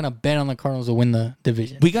 I'm not going to bet on the Cardinals to win the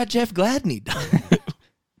division. We got Jeff Gladney. I'm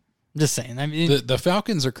just saying. I mean, The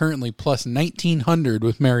Falcons are currently plus 1,900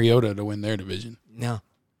 with Mariota to win their division. Yeah.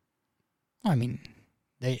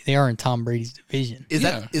 they are in Tom Brady's division. Is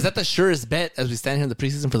Yeah. that the surest bet as we stand here in the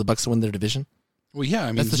preseason for the Bucs to win their division? Well, yeah, I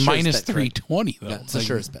mean, That's the it's surest minus bet, correct? 320, though. Yeah, it's the Like,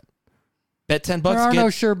 surest bet. Bet $10, There are get, no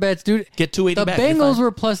sure bets, dude. get 280 The back. You're Bengals fine.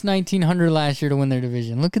 were plus 1,900 last year to win their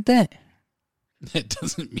division. Look at that. That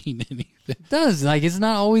doesn't mean anything. It does. Like, it's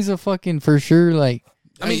not always a fucking for sure, like,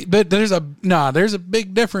 I mean, but there's a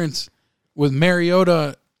big difference with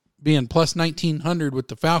Mariota being plus 1,900 with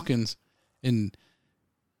the Falcons, and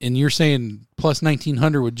you're saying plus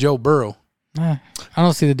 1,900 with Joe Burrow. I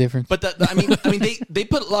don't see the difference. But I mean, they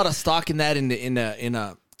put a lot of stock in that in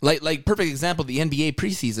a like perfect example, the NBA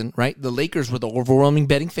preseason, right? The Lakers were the overwhelming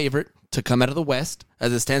betting favorite to come out of the West.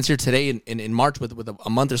 As it stands here today in March with a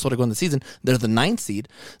month or so to go in the season, they're the 9th seed.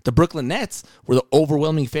 The Brooklyn Nets were the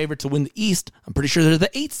overwhelming favorite to win the East. I'm pretty sure they're the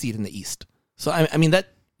 8th seed in the East. So I mean that,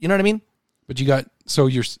 you know what I mean? But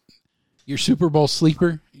you your Super Bowl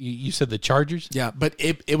sleeper, you said the Chargers. Yeah, but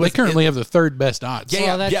it They was currently have the third best odds. Yeah,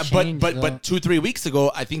 Well, that yeah, changed, but though. 2-3 weeks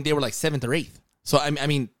ago, I think they were like 7th or 8th. So I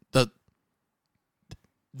mean, the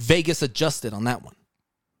Vegas adjusted on that one.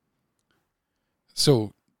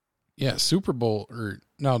 So, yeah, Super Bowl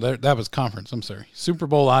that was conference. I'm sorry. Super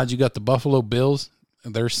Bowl odds. You got the Buffalo Bills.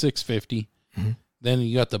 They're 650. Mm-hmm. Then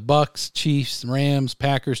you got the Bucks, Chiefs, Rams,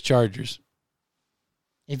 Packers, Chargers.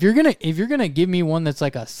 If you're gonna give me one that's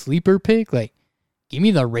like a sleeper pick, like give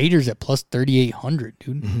me the Raiders at plus 3,800,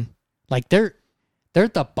 dude. Mm-hmm. Like they're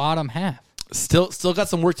at the bottom half. Still got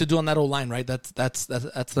some work to do on that old line, right? That's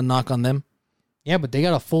the knock on them. Yeah, but they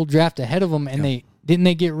got a full draft ahead of them, and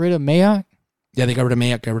they get rid of Mayock. Yeah, they got rid of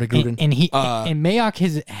Mayock, got rid of Gruden. And Mayock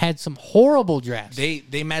has had some horrible drafts.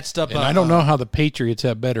 They matched up. And I don't know how the Patriots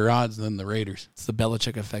have better odds than the Raiders. It's the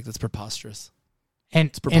Belichick effect. It's preposterous. And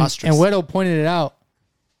preposterous. And Weddle pointed it out.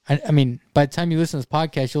 I mean, by the time you listen to this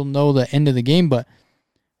podcast, you'll know the end of the game. But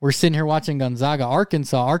we're sitting here watching Gonzaga,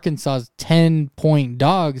 Arkansas. Arkansas's 10-point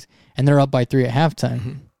dogs, and they're up by 3 at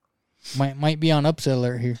halftime. Mm-hmm. Might be on upset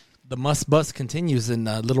alert here. The must bust continues in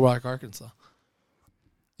Little Rock, Arkansas.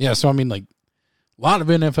 Yeah, so I mean, like a lot of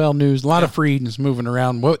NFL news, a lot of free agents moving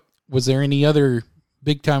around. What was there any other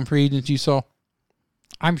big time free agents you saw?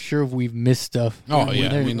 I'm sure we've missed stuff. Oh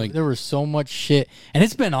yeah, I mean, like there was so much shit, and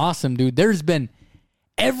it's been awesome, dude. There's been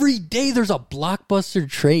every day there's a blockbuster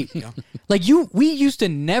trade. Like we used to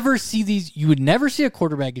never see these. You would never see a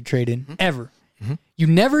quarterback get traded ever. Mm-hmm. You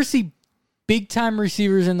never see big time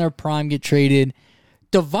receivers in their prime get traded.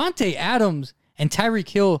 Devontae Adams and Tyreek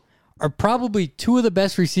Hill are probably two of the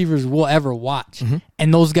best receivers we'll ever watch,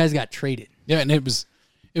 and those guys got traded. Yeah, and it was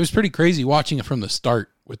pretty crazy watching it from the start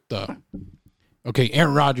with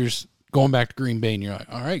Aaron Rodgers going back to Green Bay, and you're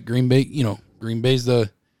like, all right, Green Bay, Green Bay's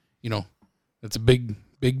that's a big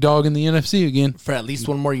dog in the NFC again For at least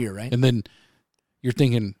one more year, right? and then you're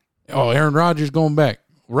thinking, oh, Aaron Rodgers going back,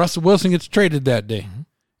 Russell Wilson gets traded that day,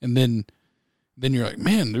 and then you're like,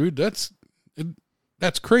 man, dude, that's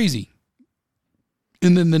crazy.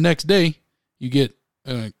 And then the next day, you get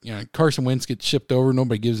Carson Wentz gets shipped over.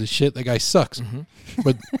 Nobody gives a shit. That guy sucks.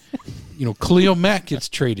 But Khalil Mack gets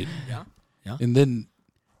traded. Yeah. And then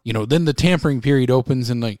then the tampering period opens,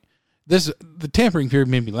 and like the tampering period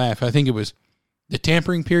made me laugh. I think it was the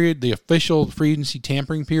tampering period, the official free agency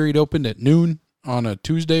tampering period opened at noon on a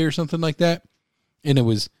Tuesday or something like that, and it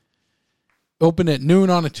was open at noon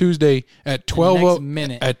on a Tuesday at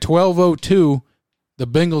 12:02. The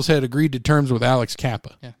Bengals had agreed to terms with Alex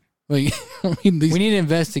Kappa. Yeah. Like, I mean, We need to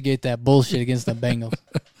investigate that bullshit against the Bengals.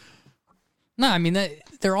 No, I mean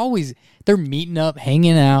they're meeting up,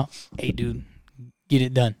 hanging out. Hey, dude, get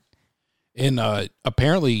it done. and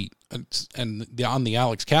apparently, on the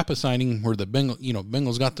Alex Kappa signing, where the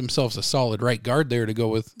Bengals got themselves a solid right guard there to go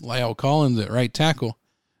with Lyle Collins at right tackle.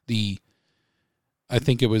 I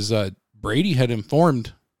think it was Brady had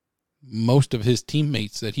informed most of his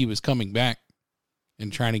teammates that he was coming back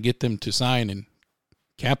and trying to get them to sign, and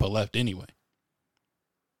Kappa left anyway.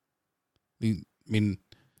 I mean,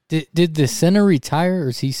 Did the center retire, or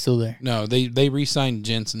is he still there? no, they re-signed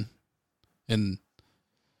Jensen,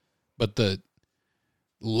 but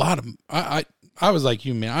I was like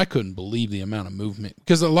you, man. I couldn't believe the amount of movement,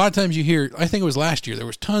 because a lot of times you hear, I think it was last year, there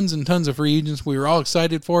was tons and tons of free agents. We were all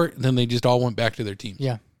excited for it, and then they just all went back to their teams.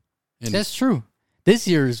 Yeah, And- that's true. This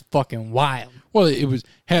year is fucking wild. Well, it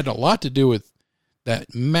had a lot to do with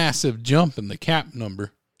that massive jump in the cap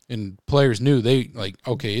number, and players knew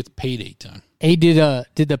okay, it's payday time. Hey, did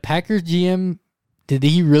the Packers GM, did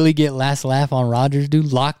he really get last laugh on Rodgers,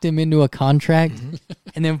 dude? Locked him into a contract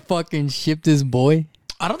and then fucking shipped his boy?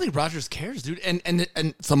 I don't think Rodgers cares, dude. And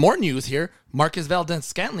some more news here. Marcus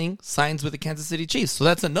Valdes-Scantling signs with the Kansas City Chiefs. So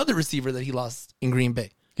that's another receiver that he lost in Green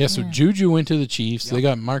Bay. Yeah, so Juju went to the Chiefs. They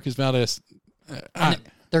got Marcus Valdez.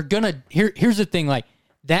 They're gonna here's the thing, like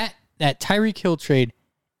that Tyreek Hill trade,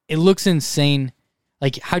 it looks insane.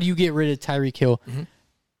 Like, how do you get rid of Tyreek Hill?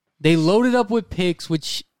 They loaded up with picks,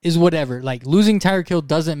 which is whatever. Like, losing Tyreek Hill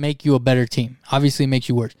doesn't make you a better team. Obviously, it makes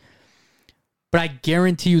you worse. But I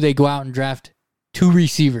guarantee you they go out and draft 2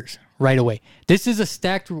 receivers right away. This is a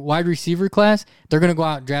stacked wide receiver class. They're going to go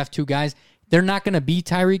out and draft 2 guys. They're not going to be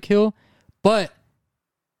Tyreek Hill, but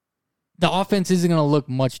the offense isn't going to look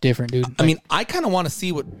much different, dude. I mean, I kind of want to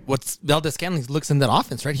see what Valdes-Scantling looks in that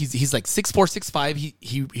offense, right? He's like 6'4", 6'5".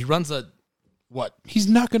 He runs a what? He's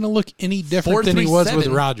not going to look any different than he was with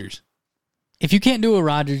 4.37. Rodgers. If you can't do a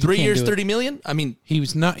Rodgers, 3 you can't years, do it. $30 million. I mean,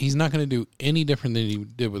 He's not going to do any different than he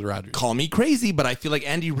did with Rodgers. call me crazy, but I feel like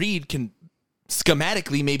Andy Reid can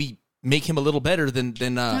schematically maybe make him a little better than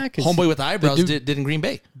 'cause homeboy with the eyebrows did in Green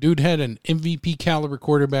Bay. Dude had an MVP caliber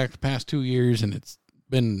quarterback the past 2 years, and it's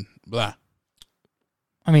been blah.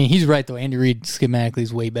 I mean, he's right though. Andy Reid schematically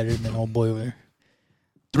is way better than old boy over there.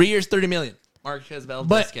 3 years, $30 million. Marquez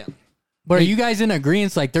Valdez-Scantling. But are you guys in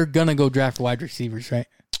agreement? Like they're gonna go draft wide receivers, right?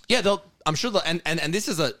 Yeah, I'm sure they'll. And this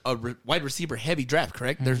is a wide receiver heavy draft,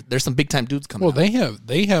 correct? There's some big time dudes coming. Well, out.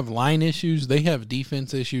 they have line issues, they have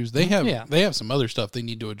defense issues, they have some other stuff they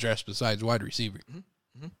need to address besides wide receiver.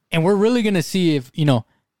 And we're really gonna see if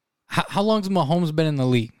how long's Mahomes been in the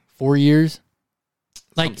league? 4 years.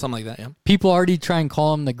 Like something like that. Yeah. People already try and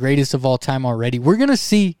call him the greatest of all time already. We're gonna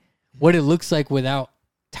see what it looks like without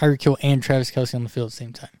Tyreek Hill and Travis Kelce on the field at the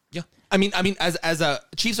same time. Yeah. I mean, as a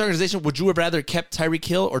Chiefs organization, would you have rather kept Tyreek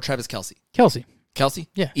Hill or Travis Kelce? Kelce,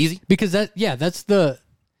 yeah, easy. Because that's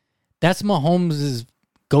Mahomes'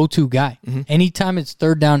 go-to guy. Mm-hmm. Anytime it's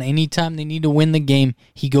third down, anytime they need to win the game,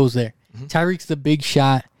 he goes there. Mm-hmm. Tyreek's the big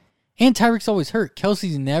shot, and Tyreek's always hurt.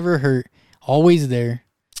 Kelce's never hurt, always there.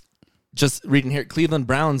 Just reading here, Cleveland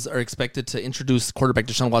Browns are expected to introduce quarterback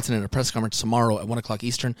Deshaun Watson in a press conference tomorrow at 1:00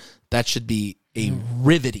 Eastern. That should be a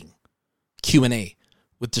riveting Q&A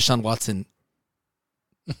with Deshaun Watson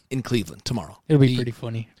in Cleveland tomorrow. It'll be pretty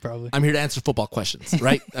funny, probably. I'm here to answer football questions,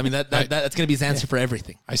 right? I mean, that's going to be his answer for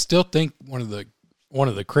everything. I still think one of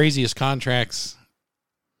the craziest contracts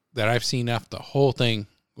that I've seen after the whole thing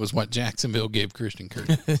was what Jacksonville gave Christian Kirk.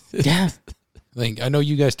 Yeah. I know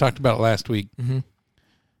you guys talked about it last week. Mm-hmm.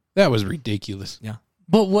 That was ridiculous. Yeah.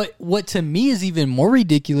 But what to me is even more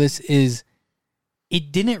ridiculous is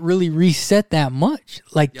it didn't really reset that much.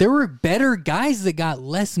 Like there were better guys that got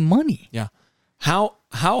less money. Yeah. How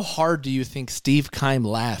hard do you think Steve Keim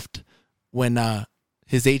laughed when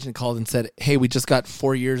his agent called and said, "Hey, we just got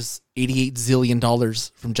 4 years, $88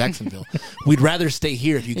 zillion from Jacksonville. We'd rather stay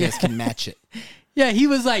here if you guys can match it." Yeah, he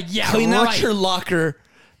was like, "Yeah, clean right. out your locker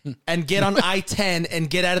and get on I-10 and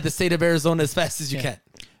get out of the state of Arizona as fast as you can."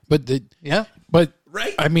 But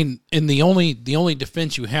right. I mean, in the only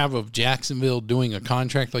defense you have of Jacksonville doing a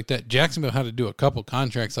contract like that, Jacksonville had to do a couple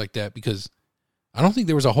contracts like that because I don't think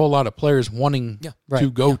there was a whole lot of players wanting to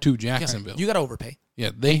go to Jacksonville. You got to overpay.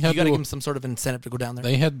 Yeah, You got to give them some sort of incentive to go down there.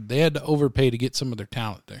 They had to overpay to get some of their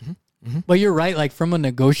talent there. Mm-hmm. But you're right. Like from a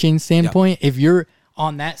negotiating standpoint, if you're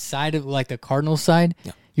on that side of like the Cardinals side,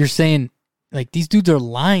 you're saying like these dudes are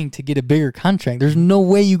lying to get a bigger contract. There's no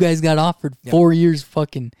way you guys got offered 4 years,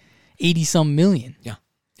 fucking 80-some million. Yeah.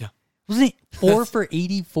 Wasn't it 4 for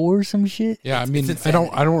 84 or some shit? Yeah, I mean, I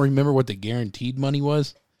don't remember what the guaranteed money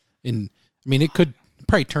was, and I mean it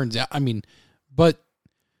probably turns out. I mean, but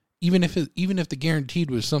even if the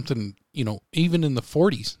guaranteed was something, even in the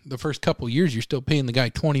 40s, the first couple of years, you're still paying the guy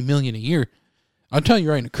 $20 million a year. I'll tell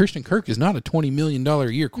you right now, Christian Kirk is not a $20 million a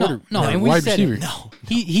year and we wide said receiver. it. No,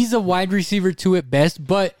 he's a wide receiver too at best,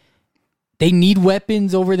 but they need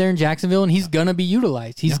weapons over there in Jacksonville, and he's gonna be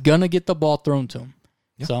utilized. He's gonna get the ball thrown to him.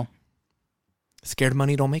 Yeah. So scared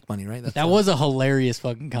money don't make money, right? That was a hilarious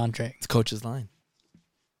fucking contract. It's coach's line.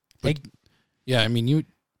 Yeah, I mean, a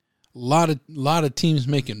lot of teams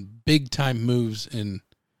making big time moves, and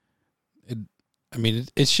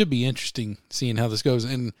it should be interesting seeing how this goes.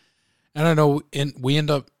 And I don't know, and we end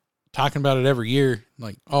up talking about it every year,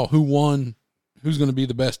 like, oh, who won? Who's going to be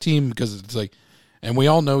the best team? Because it's like, and we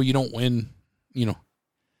all know you don't win.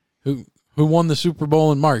 Who won the Super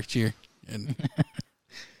Bowl in March here? And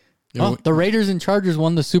the Raiders and Chargers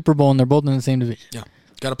won the Super Bowl, and they're both in the same division. Yeah,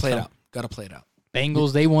 got to play it out.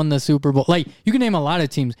 Bengals, they won the Super Bowl. Like, you can name a lot of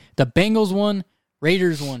teams. The Bengals won,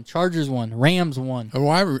 Raiders won, Chargers won, Rams won. Well,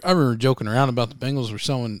 I remember joking around about the Bengals were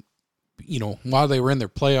showing, while they were in their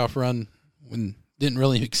playoff run, when didn't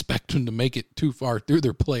really expect them to make it too far through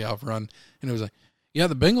their playoff run. And it was like, yeah,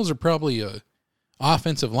 the Bengals are probably a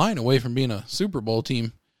offensive line away from being a Super Bowl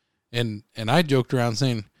team. And I joked around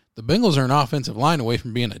saying the Bengals are an offensive line away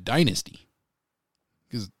from being a dynasty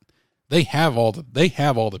because they have all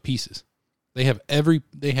the pieces. They had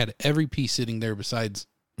every piece sitting there besides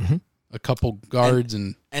a couple guards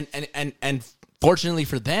and fortunately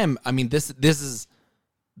for them, I mean this is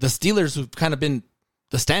the Steelers who've kind of been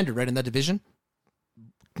the standard right in that division.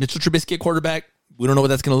 Mitchell Trubisky at quarterback. We don't know what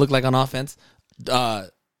that's going to look like on offense.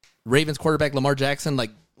 Ravens quarterback Lamar Jackson.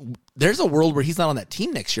 Like, there's a world where he's not on that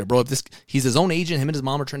team next year, bro. If he's his own agent, him and his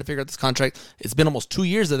mom are trying to figure out this contract. It's been almost 2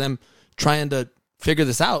 years of them trying to figure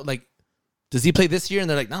this out. Like, does he play this year? And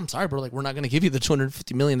they're like, no, I'm sorry, bro. Like, we're not going to give you the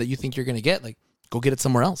 $250 million that you think you're going to get. Like, go get it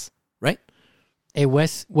somewhere else, right? Hey,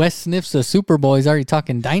 Wes sniffs the Super Bowl. He's already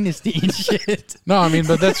talking dynasty and shit. No, I mean,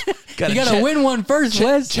 but that's you got to win one first,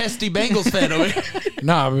 Wes. Chesty Bengals fan over here.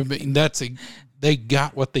 No, I mean, they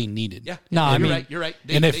got what they needed. Yeah. No, I mean, you're right.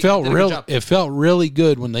 And it felt really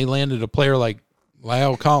good when they landed a player like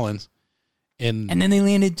Lyle Collins. And then they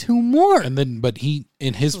landed 2 more. but he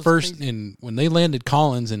in his first and when they landed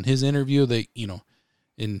Collins in his interview,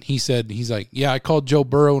 and he said he's like, yeah, I called Joe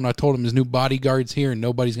Burrow and I told him his new bodyguard's here and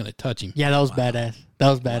nobody's gonna touch him. Yeah, that was badass. That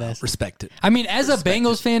was badass. Respect it. I mean, as a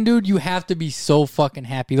Bengals fan, dude, you have to be so fucking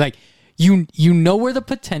happy. Like, you know where the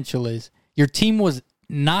potential is. Your team was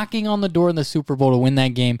knocking on the door in the Super Bowl to win that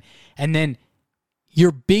game, and then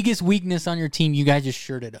your biggest weakness on your team, you guys just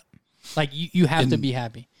shirted up. Like, you have to be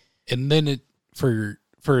happy. And then for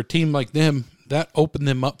a team like them, that opened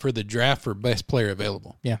them up for the draft for best player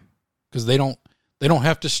available. Yeah, because they don't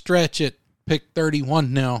have to stretch at pick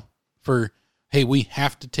 31 now for, hey, we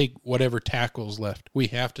have to take whatever tackles left. We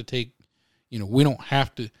have to take, we don't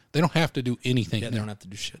have to. They don't have to do anything. Yeah, they don't have to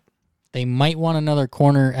do shit. They might want another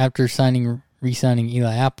corner after re-signing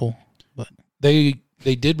Eli Apple, but they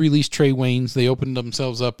did release Trey Waynes. They opened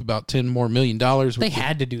themselves up about $10 more million. They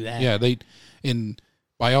had to do that. Yeah, and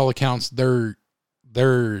by all accounts, they're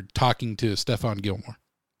talking to Stephon Gilmore.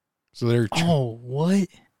 So they're what?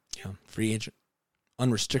 Yeah, free agent,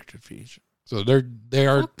 unrestricted free agent. So they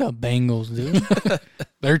are Fuck the Bengals, dude.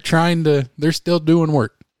 they're still doing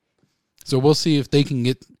work. So we'll see if they can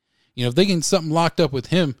get, if they can get something locked up with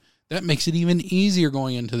him, that makes it even easier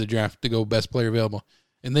going into the draft to go best player available.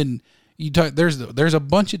 And then there's a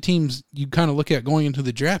bunch of teams you kind of look at going into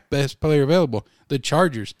the draft best player available. The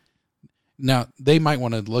Chargers. Now they might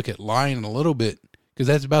want to look at Lion a little bit because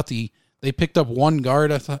that's about they picked up one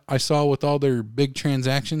guard I saw with all their big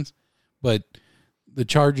transactions, but the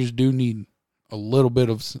Chargers do need a little bit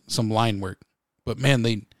of some line work. But man,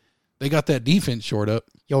 they got that defense shored up.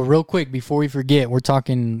 Yo, real quick before we forget, we're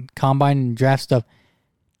talking combine and draft stuff.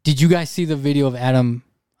 Did you guys see the video of Adam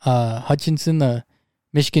Hutchinson, the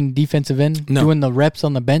Michigan defensive end, doing the reps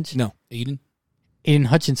on the bench? No. Aiden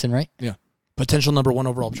Hutchinson, right? Yeah. Potential number 1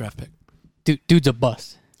 overall draft pick. Dude's a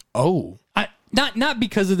bust. Oh. Not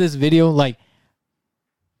because of this video. Like,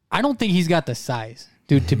 I don't think he's got the size,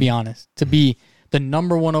 dude, to be honest, to be the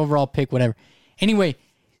number 1 overall pick, whatever. Anyway,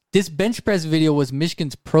 this bench press video was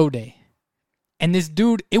Michigan's pro day. And this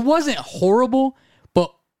dude, it wasn't horrible,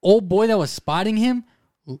 but old boy that was spotting him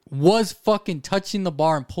was fucking touching the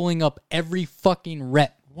bar and pulling up every fucking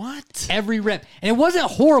rep. What? Every rep. And it wasn't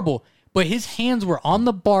horrible, but his hands were on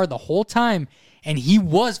the bar the whole time, and he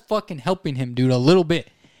was fucking helping him, dude, a little bit.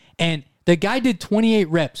 And the guy did 28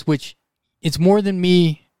 reps, which it's more than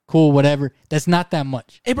me, cool, whatever. That's not that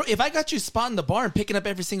much. Hey, bro, if I got you spotting the bar and picking up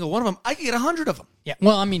every single one of them, I could get 100 of them. Yeah,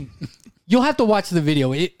 well, I mean, you'll have to watch the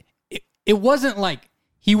video. It wasn't like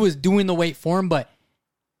he was doing the weight for him, but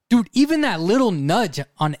dude, even that little nudge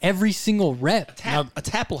on every single rep. A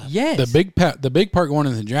tap will help. Yes. The big part going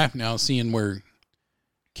into the draft now is seeing where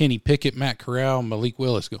Kenny Pickett, Matt Corral, Malik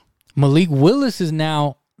Willis go. Malik Willis is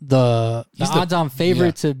now the odds-on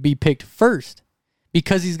favorite to be picked first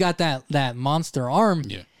because he's got that monster arm.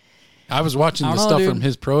 Yeah. I was watching the stuff from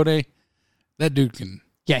his pro day. That dude can...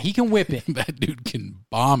 Yeah, he can whip it. That dude can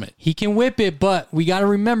bomb it. He can whip it, but we got to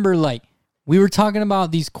remember, like, we were talking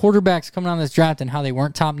about these quarterbacks coming on this draft and how they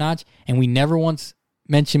weren't top-notch, and we never once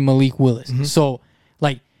mentioned Malik Willis. Mm-hmm. So,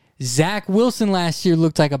 like, Zach Wilson last year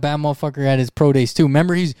looked like a bad motherfucker at his pro days, too.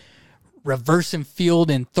 Remember, he's reversing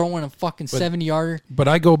field and throwing a fucking 70-yarder. But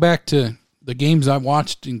I go back to the games I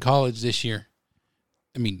watched in college this year.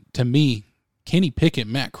 I mean, to me, Kenny Pickett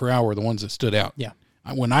and Matt Corral were the ones that stood out. Yeah.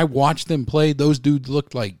 When I watched them play, those dudes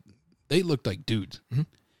looked like dudes. Mm-hmm.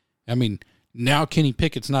 I mean, now Kenny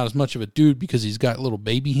Pickett's not as much of a dude because he's got little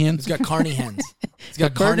baby hands. He's got carny hands. He's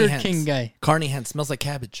got Burger hands. King guy. Carny hands. Smells like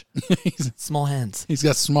cabbage. Small hands. He's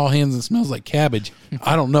got small hands and smells like cabbage.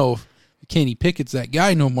 I don't know if Kenny Pickett's that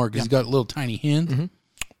guy no more because he's got little tiny hands. Mm-hmm.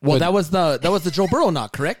 Well, that was the Joe Burrow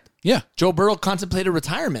knock, correct? Yeah. Joe Burrow contemplated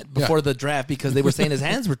retirement before the draft because they were saying his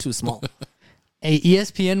hands were too small. Hey,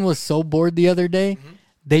 ESPN was so bored the other day.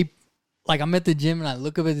 Mm-hmm. I'm at the gym and I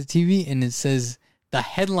look up at the TV and it says the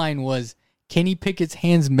headline was Kenny Pickett's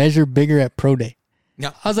hands measure bigger at pro day.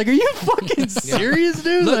 Yeah. I was like, are you fucking serious,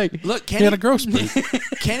 dude? Look, Kenny had a growth spurt.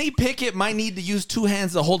 Kenny Pickett might need to use 2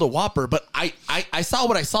 hands to hold a Whopper, but I saw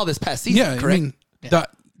what I saw this past season, correct? I mean,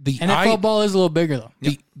 the NFL ball is a little bigger, though.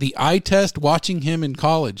 The eye test watching him in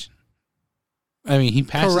college, I mean, he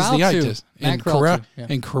passes the eye test.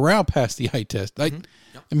 And Corral passed the eye test. I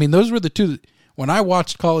mean, those were the two. When I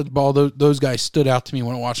watched college ball, those guys stood out to me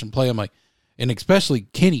when I watched them play. I'm like, and especially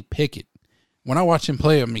Kenny Pickett. When I watched him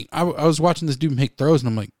play, I mean, I was watching this dude make throws, and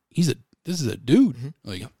I'm like, this is a dude. Mm-hmm.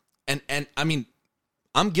 Like, and I mean,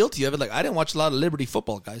 I'm guilty of it. Like, I didn't watch a lot of Liberty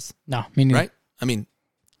football, guys. No, me neither. Right? I mean,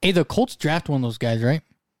 Hey, the Colts draft one of those guys, right?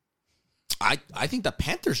 I think the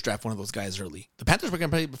Panthers draft one of those guys early. The Panthers were going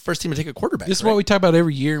to be the first team to take a quarterback. This is what we talk about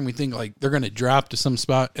every year, and we think like they're going to drop to some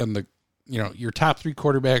spot, and your top 3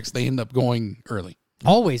 quarterbacks, they end up going early.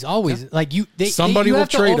 Always. Like Somebody you will have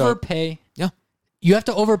to trade up. overpay. Yeah. You have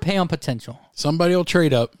to overpay on potential. Somebody will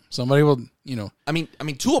trade up. Somebody will, I mean,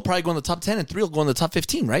 2 will probably go in the top 10 and 3 will go in the top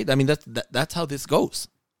 15, right? I mean, that's how this goes.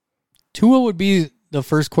 Tua would be the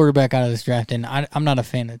first quarterback out of this draft, and I'm not a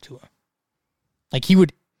fan of Tua. Like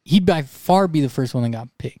he'd by far be the first one that got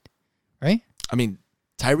picked, right? I mean,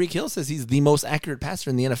 Tyreek Hill says he's the most accurate passer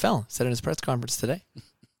in the NFL. Said in his press conference today.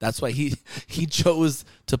 That's why he chose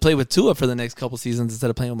to play with Tua for the next couple seasons instead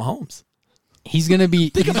of playing with Mahomes. He's gonna be.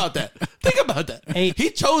 Think about that. Hey. He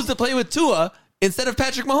chose to play with Tua instead of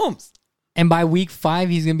Patrick Mahomes. And by week 5,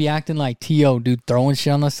 he's gonna be acting like T.O., dude, throwing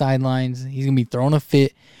shit on the sidelines. He's gonna be throwing a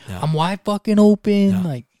fit. Yeah. I'm wide fucking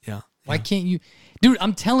open. Yeah. Why can't you, dude?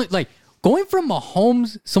 I'm telling, going from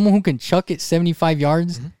Mahomes, someone who can chuck it 75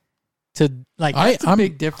 yards, to that's a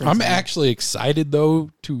big difference. I'm man. actually excited though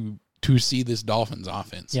to see this Dolphins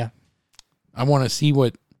offense. Yeah. I want to see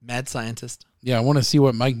what. Mad scientist. Yeah, I want to see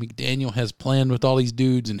what Mike McDaniel has planned with all these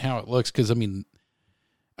dudes and how it looks. Because and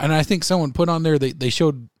I think someone put on there they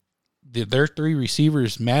showed their 3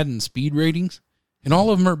 receivers Madden speed ratings, and all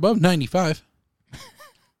of them are above 95.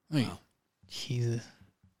 Wow. Jesus.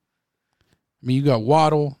 I mean, you got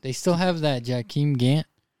Waddle. They still have that Jakeem Gant.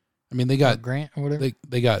 I mean, they got Grant or whatever.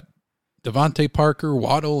 they got Devontae Parker,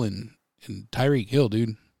 Waddle, and Tyreek Hill,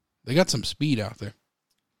 dude. They got some speed out there.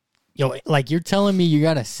 Yo, you're telling me you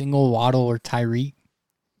got a single Waddle or Tyreek?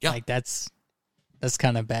 Yeah. That's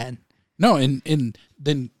kind of bad. No, and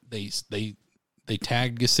then they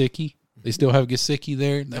tagged Gesicki. They still have Gesicki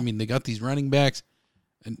there. I mean, they got these running backs,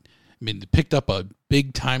 and they picked up a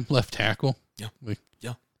big time left tackle. Yeah,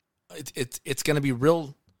 yeah. It's going to be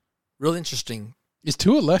real interesting. Is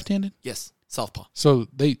Tua left-handed? Yes, southpaw. So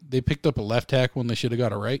they picked up a left tackle when they should have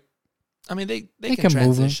got a right. I mean, they can can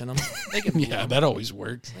move transition them. They can move Yeah, them. that always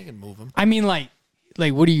works. They can move them. I mean, what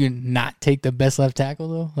do you not take the best left tackle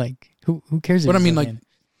though? Who cares? But I he's mean, left-handed?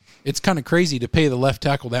 it's kind of crazy to pay the left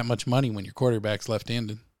tackle that much money when your quarterback's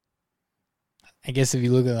left-handed. I guess if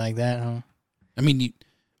you look at it like that, huh? I mean,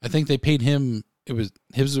 I think they paid him. It was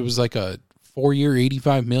like a 4-year,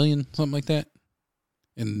 $85 million, something like that.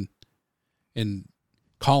 And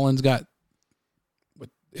Collins got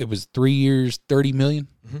it was 3 years, $30 million.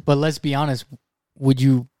 But let's be honest, would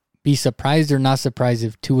you be surprised or not surprised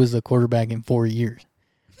if Tua's the quarterback in 4 years?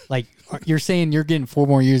 You're saying you're getting 4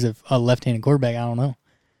 more years of a left-handed quarterback. I don't know.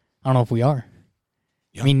 I don't know if we are.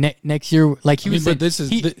 Yeah. I mean, next year, but this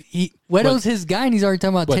is Weto's his guy, and he's already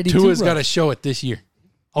talking about but Teddy Tua's Two got to show it this year.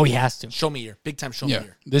 Oh, he has to. Show me year. Big time show me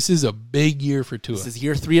year. This is a big year for Tua. This is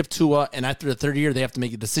year 3 of Tua, and after the 3rd year, they have to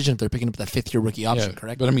make a decision if they're picking up that 5th-year rookie option,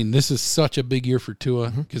 correct? But I mean, this is such a big year for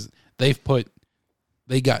Tua because they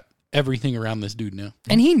got everything around this dude now.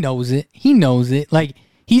 And he knows it.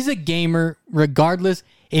 He's a gamer regardless.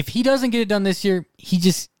 If he doesn't get it done this year,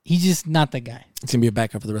 he's just not the guy. It's going to be a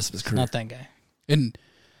backup for the rest of his career. Not that guy.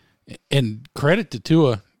 And credit to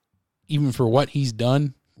Tua, even for what he's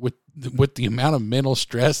done with the amount of mental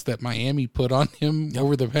stress that Miami put on him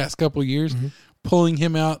over the past couple of years, pulling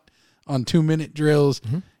him out on 2-minute drills,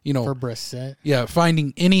 For Brissett. Yeah,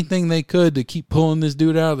 finding anything they could to keep pulling this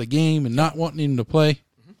dude out of the game and not wanting him to play.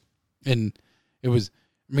 And it was,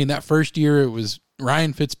 that first year it was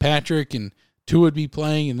Ryan Fitzpatrick and Tua would be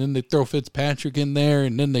playing, and then they throw Fitzpatrick in there,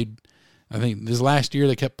 and then I think this last year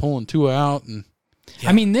they kept pulling Tua out. And yeah.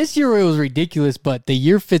 I mean, this year it was ridiculous, but the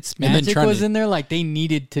year Fitzmagic was in there, they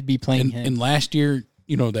needed to be playing him. And last year,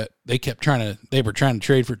 that they were trying to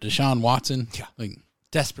trade for Deshaun Watson. Yeah.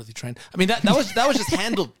 Desperately trying. I mean, that was just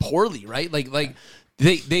handled poorly, right? They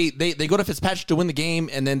go to Fitzpatrick to win the game,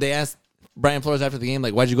 and then they asked Brian Flores after the game,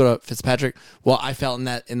 why'd you go to Fitzpatrick? Well, I felt in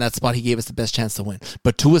that spot he gave us the best chance to win.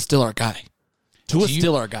 But Tua's still our guy.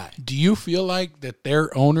 Still our guy. Do you feel like that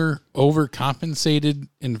their owner overcompensated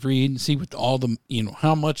in free agency with all the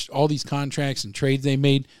how much all these contracts and trades they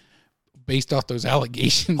made based off those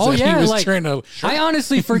allegations? Oh, that yeah, he was trying to. I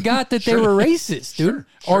honestly forgot that they were racist, dude.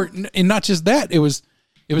 And not just that, it was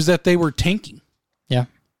that they were tanking. Yeah,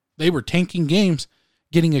 they were tanking games,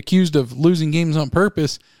 getting accused of losing games on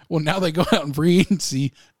purpose. Well, now they go out in free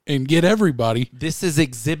agency and get everybody. This is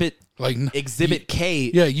Exhibit K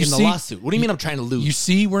in the lawsuit. What do you mean I'm trying to lose? You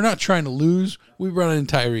see, we're not trying to lose. We brought in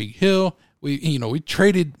Tyreek Hill. We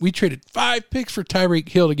traded 5 picks for Tyreek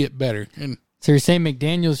Hill to get better. And so you're saying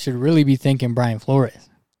McDaniels should really be thinking Brian Flores.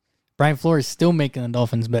 Brian Flores is still making the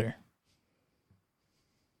Dolphins better.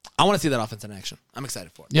 I want to see that offense in action. I'm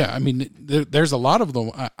excited for it. Yeah, I mean, there's a lot of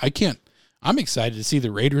them. I'm excited to see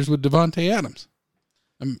the Raiders with Devontae Adams.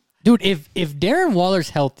 Dude, if Darren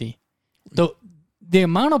Waller's healthy, the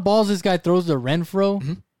amount of balls this guy throws to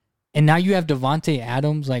Renfro, and now you have Devontae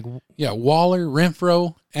Adams, like Yeah, Waller,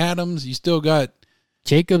 Renfro, Adams. You still got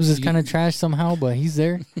Jacobs is kind of trash somehow, but he's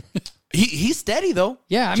there. He's steady though.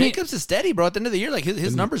 Yeah, I mean- Jacobs is steady, bro. At the end of the year, like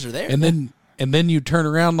his numbers are there. and then you turn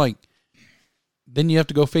around then you have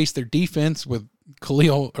to go face their defense with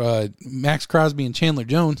Khalil, Max Crosby, and Chandler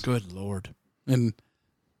Jones. Good Lord. And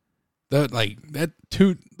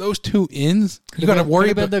those two ends, you got to worry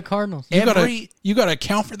about about the Cardinals. You got to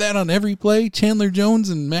account for that on every play. Chandler Jones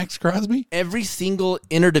and Max Crosby. Every single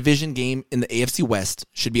interdivision game in the AFC West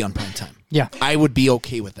should be on prime time. Yeah, I would be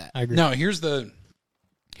okay with that. I agree. Now here's the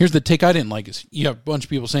take I didn't like is you have a bunch of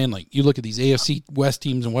people saying like you look at these AFC West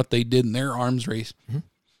teams and what they did in their arms race,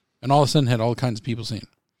 and all of a sudden had all kinds of people saying,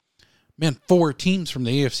 "Man, 4 teams from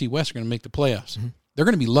the AFC West are going to make the playoffs." They're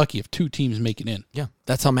going to be lucky if 2 teams make it in. Yeah,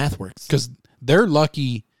 that's how math works. Because they're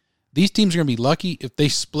lucky. These teams are going to be lucky if they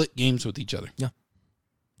split games with each other. Yeah.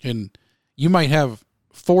 And you might have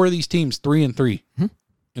 4 of these teams 3-3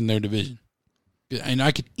 in their division. And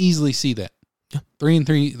I could easily see that. Yeah.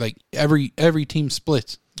 3-3, like every team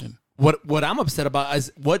splits. And What I'm upset about is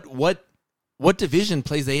what division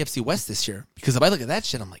plays the AFC West this year? Because if I look at that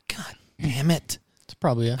shit, I'm like, God damn it. It's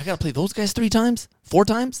probably it. I got to play those guys 3 times? 4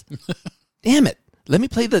 times? Damn it. Let me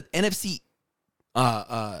play the NFC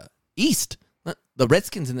East. The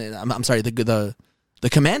Redskins and I'm sorry, the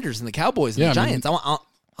Commanders and the Cowboys and the Giants. I want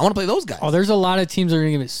to play those guys. Oh, there's a lot of teams that are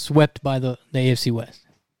going to get swept by the AFC West.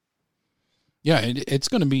 yeah, it's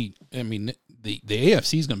going to be, I mean, the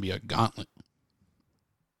AFC is going to be a gauntlet.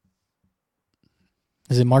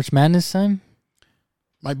 Is it March Madness time?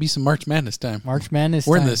 Might be some March Madness time. March Madness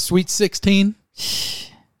We're time. in the Sweet 16.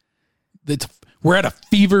 We're at a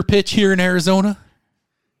fever pitch here in Arizona.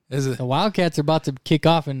 The Wildcats are about to kick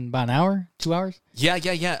off in about an hour, 2 hours.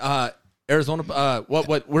 Yeah. Arizona.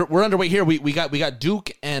 We're underway here. We got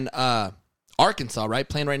Duke and Arkansas right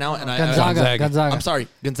playing right now, and Gonzaga. I'm sorry,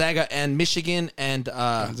 Gonzaga and Michigan and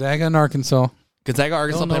Gonzaga and Arkansas.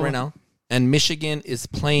 Arkansas playing right now, and Michigan is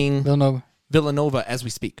playing Villanova as we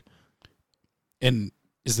speak. And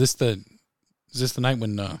is this the night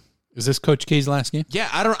when is this Coach K's last game? Yeah,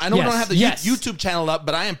 I know we don't have the YouTube channel up,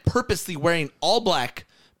 but I am purposely wearing all black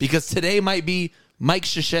because today might be Mike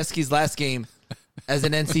Krzyzewski's last game as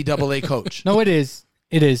an NCAA coach. No, it is.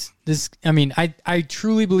 It is. I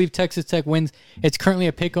truly believe Texas Tech wins. It's currently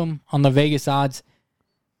a pick'em on the Vegas odds.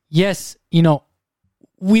 Yes,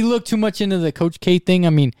 we look too much into the Coach K thing. I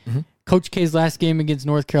mean, Coach K's last game against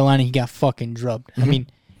North Carolina, he got fucking drubbed. I mean,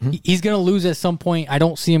 he's going to lose at some point. I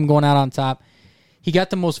don't see him going out on top. He got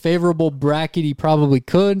the most favorable bracket he probably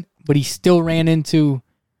could, but he still ran into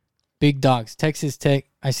big dogs. Texas Tech,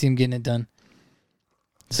 I see him getting it done.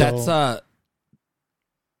 So, That's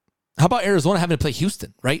how about Arizona having to play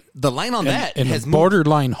Houston, right? The line on that has a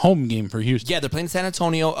borderline home game for Houston. Yeah, they're playing San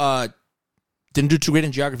Antonio. Didn't do too great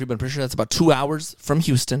in geography, but I'm pretty sure that's about 2 hours from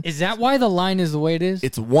Houston. Is that why the line is the way it is?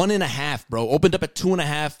 It's 1.5, bro. Opened up at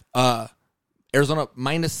 2.5. Arizona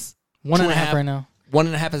minus 1.5 right now.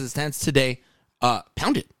 1.5 as it stands today.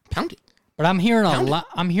 Pound it. But I'm hearing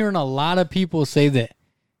a lot of people say that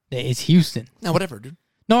it's Houston. No, whatever, dude.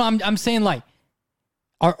 No, I'm saying like,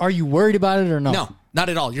 are you worried about it or no? No, not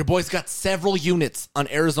at all. Your boy's got several units on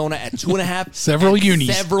Arizona at 2.5. Several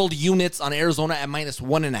units on Arizona at minus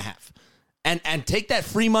 1.5. And take that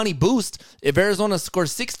free money boost. If Arizona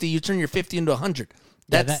scores 60, you turn your 50 into 100.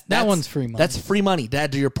 That one's free money. That's free money to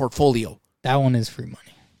add to your portfolio. That one is free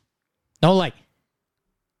money. No, like,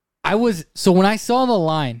 when I saw the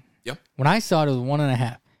line, when I saw it was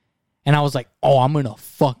 1.5, and I was like, oh, I'm going to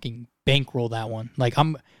fucking bankroll that one. Like,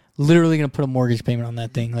 I'm literally going to put a mortgage payment on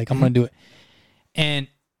that thing. Like, I'm going to do it. And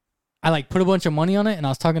I, like, put a bunch of money on it, and I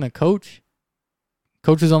was talking to Coach.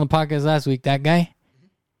 Coach was on the podcast last week, that guy.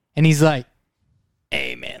 And he's like,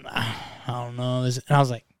 hey, man, I don't know. And I was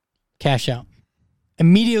like, cash out.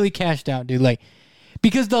 Immediately cashed out, dude. Like,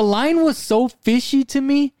 because the line was so fishy to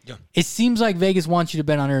me, it seems like Vegas wants you to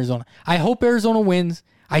bet on Arizona. I hope Arizona wins.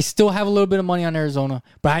 I still have a little bit of money on Arizona,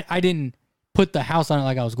 but I didn't put the house on it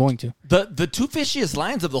like I was going to. The two fishiest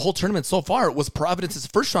lines of the whole tournament so far was Providence's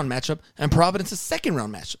first round matchup and Providence's second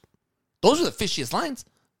round matchup. Those are the fishiest lines.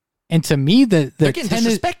 And to me, they're getting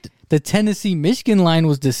disrespected. The Tennessee-Michigan line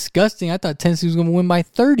was disgusting. I thought Tennessee was going to win by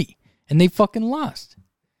 30, and they fucking lost.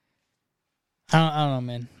 I don't know,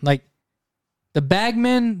 man. Like, the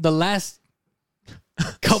Bagmen, the last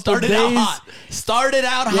couple days. Started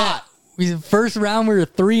out hot. first round we were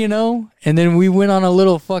 3-0, and then we went on a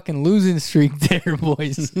little fucking losing streak there,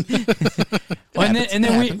 boys. and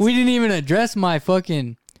then we didn't even address my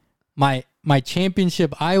fucking my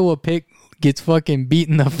championship Iowa pick gets fucking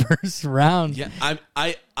beaten the first round. Yeah,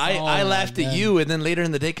 I laughed at you, and then later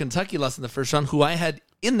in the day, Kentucky lost in the first round, who I had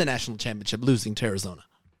in the national championship losing to Arizona.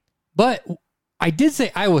 But I did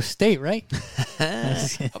say Iowa State, right?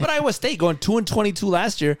 How about Iowa State going 2-22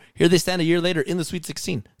 last year? Here they stand a year later in the Sweet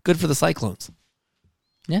 16. Good for the Cyclones.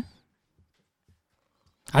 Yeah.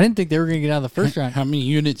 I didn't think they were going to get out of the first round. How many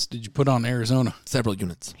units did you put on Arizona? Several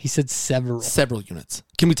units. He said several. Several units.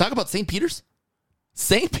 Can we talk about St. Peter's?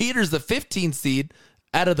 St. Peter's, the 15th seed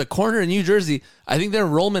out of the corner in New Jersey. I think their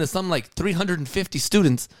enrollment is something like 350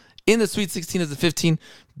 students in the Sweet 16 as a 15.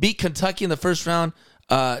 Beat Kentucky in the first round.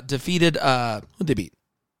 Defeated, who'd they beat?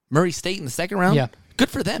 Murray State in the second round? Yeah. Good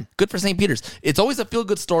for them. Good for St. Peter's. It's always a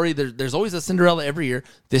feel-good story. There's always a Cinderella every year.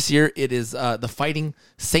 This year, it is the Fighting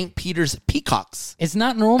St. Peter's Peacocks. It's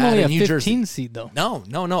not normally a New 15 Jersey. seed, though. No.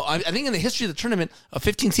 I think in the history of the tournament, a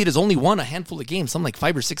 15 seed has only won a handful of games, something like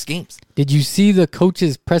 5 or 6 games. Did you see the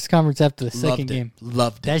coach's press conference after the second Loved it. game?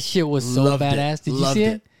 Loved it. That shit was so Loved badass. it. Did you Loved see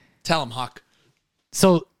it? Tell him, Hawk.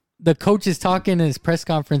 So the coach is talking in his press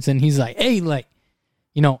conference, and he's like, hey, like,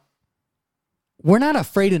 you know, we're not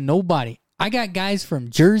afraid of nobody. I got guys from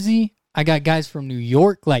Jersey. I got guys from New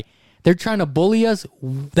York. Like, they're trying to bully us.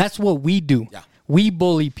 That's what we do. Yeah. We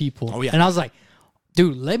bully people. Oh, yeah. And I was like,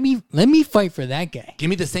 dude, let me fight for that guy. Give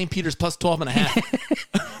me the St. Peter's plus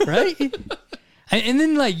 12.5. Right? and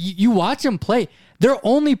then, like, you watch them play. Their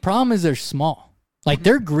only problem is they're small. Like,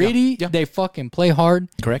 they're gritty. Yeah. They fucking play hard.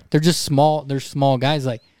 Correct. They're just small. They're small guys.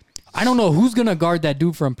 Like, I don't know who's going to guard that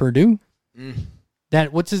dude from Purdue.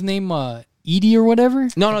 That, what's his name? Edie or whatever?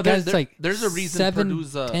 No, That guy's there's a reason 7,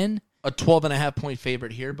 Purdue's 10. a 12.5 point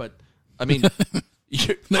favorite here, but I mean,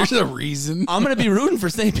 There's a reason. I'm going to be rooting for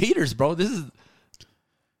St. Peter's, bro. This is,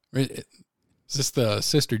 Is this the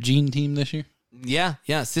Sister Jean team this year?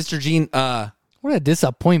 yeah, Sister Jean. What a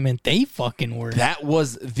disappointment they fucking were. That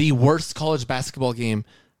was the worst college basketball game.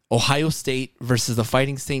 Ohio State versus the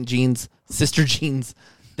Fighting St. Jean's, Sister Jean's.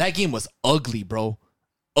 That game was ugly, bro.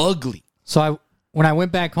 Ugly. So when I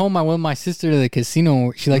went back home, I went with my sister to the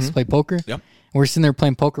casino. She likes to play poker. Yep. And we're sitting there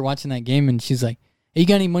playing poker, watching that game, and she's like, hey, you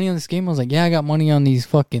got any money on this game? I was like, yeah, I got money on these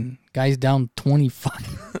fucking guys down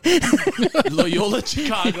 25. Loyola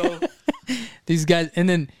Chicago. These guys. And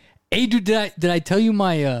then, hey, dude, did I tell you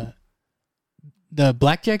my the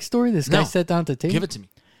blackjack story? This guy No. sat down at the table. Give it to me.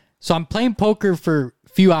 So I'm playing poker for a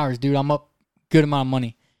few hours, dude. I'm up good amount of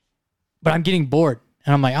money. But I'm getting bored.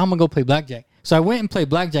 And I'm like, I'm going to go play blackjack. So I went and played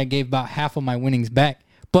blackjack, gave about half of my winnings back.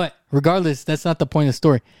 But regardless, that's not the point of the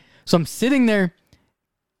story. So I'm sitting there,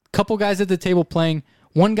 couple guys at the table playing.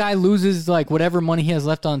 One guy loses like whatever money he has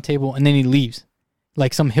left on the table, and then he leaves.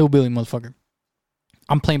 Like some hillbilly motherfucker.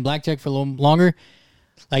 I'm playing blackjack for a little longer.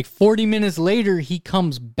 Like 40 minutes later, he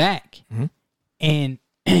comes back. And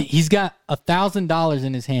he's got $1,000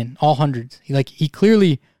 in his hand, all hundreds. He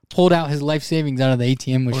clearly pulled out his life savings out of the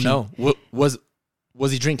ATM machine. Oh, no.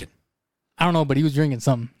 Was he drinking? I don't know, but he was drinking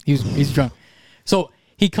something. He's drunk. So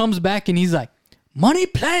he comes back and he's like, money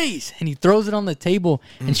plays. And he throws it on the table.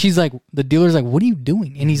 And she's like, the dealer's like, what are you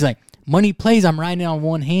doing? And he's like, money plays. I'm riding it on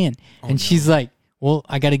one hand. And she's like, well,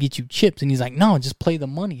 I got to get you chips. And he's like, no, just play the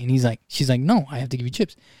money. And she's like, no, I have to give you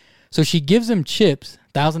chips. So she gives him chips,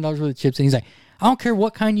 $1,000 worth of chips. And he's like, I don't care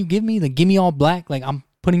what kind you give me. Like, give me all black. Like, I'm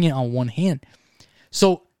putting it on one hand.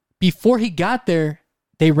 So before he got there,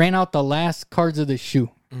 they ran out the last cards of the shoe.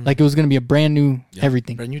 Like, it was going to be a brand new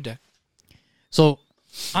everything. Brand new deck. So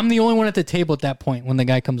I'm the only one at the table at that point when the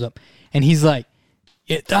guy comes up. And he's like,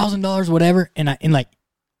 yeah, $1,000, whatever. And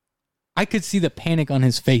I could see the panic on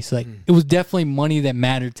his face. Like, it was definitely money that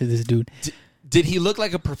mattered to this dude. Did he look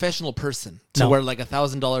like a professional person to No. where like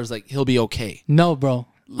 $1,000, like he'll be okay? No, bro.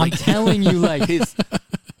 I'm telling you, like,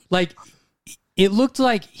 like, it looked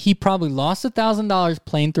like he probably lost $1,000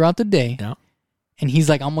 playing throughout the day. Yeah. And he's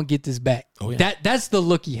like, I'm going to get this back. Oh, yeah. That's the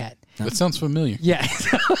look he had. That sounds familiar. Yeah.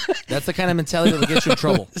 That's the kind of mentality that'll get you in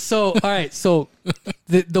trouble. So, all right. So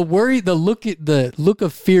the worry, the look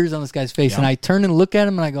of fears on this guy's face. And I turn and look at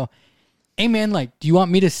him and I go, hey man, like, do you want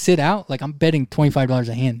me to sit out? Like, I'm betting $25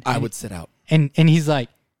 a hand. I would sit out. And he's like,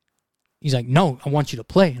 no, I want you to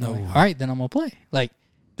play. And I'm like, all right, then I'm going to play. Like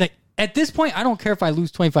at this point, I don't care if I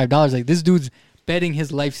lose $25. Like, this dude's betting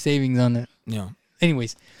his life savings on it. Yeah.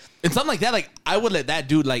 Anyways. And something like that, like, I would let that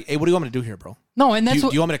dude, like, hey, what do you want me to do here, bro? No, and that's do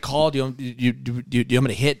you want me to call? Do you want me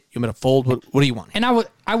to hit? You want me to fold? What do you want? And I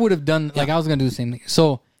would have done, like, I was going to do the same thing.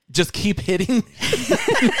 So. Just keep hitting?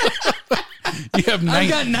 You have I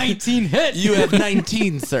got 19 hits. You have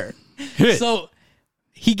 19, sir. So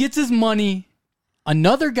he gets his money.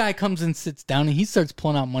 Another guy comes and sits down and he starts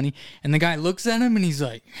pulling out money. And the guy looks at him and he's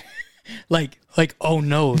like, oh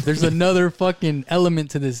no, there's another fucking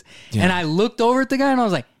element to this. Yeah. And I looked over at the guy and I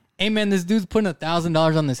was like, hey man, this dude's putting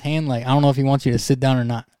 $1,000 on this hand. Like, I don't know if he wants you to sit down or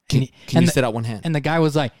not. Can you sit out one hand? And the guy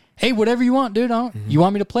was like, hey, whatever you want, dude. You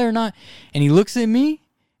want me to play or not? And he looks at me.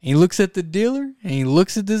 And he looks at the dealer, and he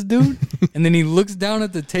looks at this dude, and then he looks down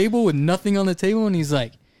at the table with nothing on the table, and he's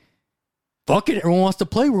like, fuck it, everyone wants to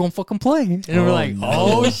play, we're going to fucking play. And we're like,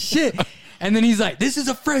 oh, shit. And then he's like, this is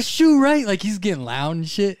a fresh shoe, right? Like, he's getting loud and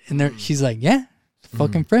shit. And she's like, yeah, it's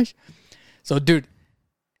fucking fresh. So, dude,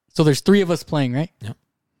 there's 3 of us playing, right? Yep.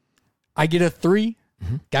 I get a 3.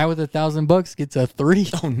 Guy with $1,000 gets a 3.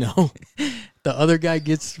 Oh, no. The other guy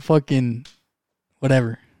gets fucking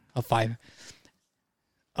whatever, a 5.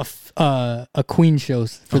 A queen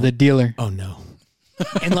shows for the dealer. Oh no.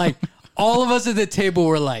 And like all of us at the table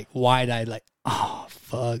were like wide-eyed, like, oh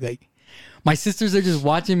fuck. Like my sisters are just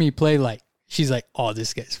watching me play, like she's like, oh,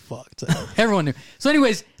 this guy's fucked. Like, everyone knew. So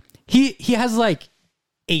anyways, he has like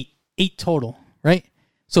 8 total, right?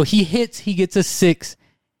 So he gets a 6.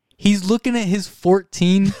 He's looking at his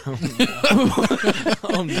 14.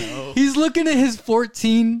 Oh no. He's looking at his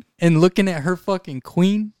 14 and looking at her fucking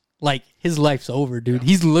queen. Like, his life's over, dude. Yeah.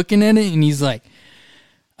 He's looking at it, and he's like,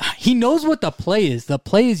 he knows what the play is. The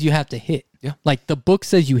play is you have to hit. Yeah. Like, the book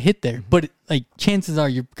says you hit there, but, like, chances are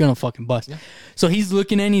you're going to fucking bust. Yeah. So he's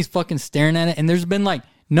looking at it, and he's fucking staring at it, and there's been, like,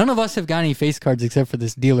 none of us have got any face cards except for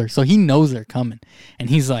this dealer, so he knows they're coming.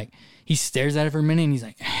 And he's like, he stares at it for a minute, and he's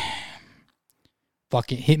like,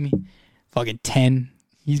 fucking hit me. Fucking 10.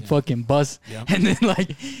 He's fucking bust. Yeah. And then,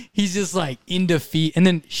 like, he's just, like, in defeat. And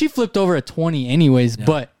then she flipped over a 20 anyways,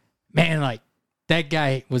 but... Man, like, that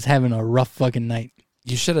guy was having a rough fucking night.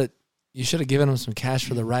 You should have given him some cash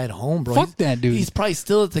for the ride home, bro. Fuck that dude. He's probably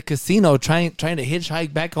still at the casino trying to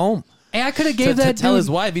hitchhike back home. Hey, I could have gave that to tell his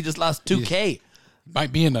wife he just lost $2,000.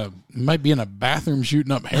 Might be in a bathroom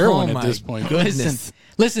shooting up heroin at this point.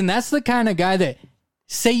 Listen, that's the kind of guy that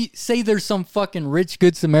say there's some fucking rich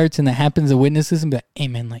good Samaritan that happens to witness this and be like, hey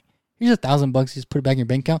man, like, here's $1,000, just put it back in your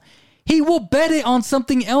bank account. He will bet it on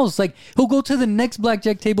something else. Like, he'll go to the next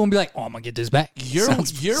blackjack table and be like, oh, I'm going to get this back.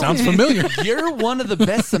 Sounds familiar. You're one of the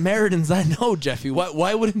best Samaritans I know, Jeffy.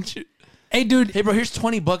 Why wouldn't you? Hey, dude. Hey, bro, here's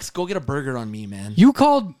 $20. Go get a burger on me, man. You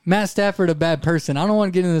called Matt Stafford a bad person. I don't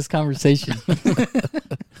want to get into this conversation.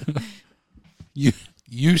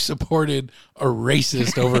 You supported a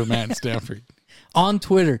racist over Matt Stafford. On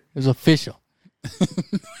Twitter. It was official.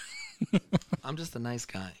 I'm just a nice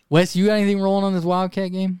guy. Wes, you got anything rolling on this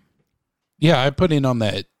Wildcat game? Yeah, I put in on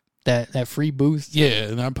that free boost. Yeah,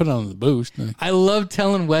 and I put on the boost. I love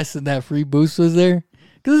telling Wes that free boost was there.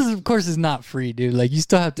 Because this, of course, is not free, dude. Like, you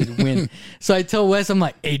still have to win. So I tell Wes, I'm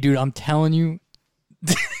like, hey, dude, I'm telling you.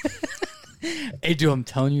 Hey, dude, I'm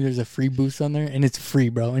telling you there's a free boost on there, and it's free,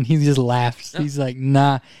 bro. And he just laughs. Yeah. He's like,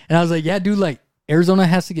 nah. And I was like, yeah, dude, like, Arizona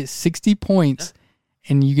has to get 60 points. Yeah.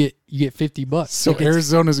 And you get $50. So like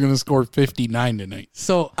Arizona's going to score 59 tonight.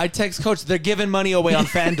 So I text Coach, they're giving money away on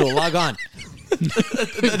FanDuel. Log on.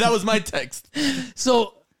 That was my text.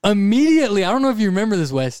 So immediately, I don't know if you remember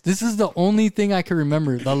this, Wes. This is the only thing I could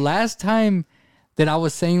remember. The last time that I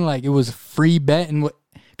was saying like it was a free bet, and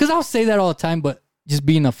because I'll say that all the time, but just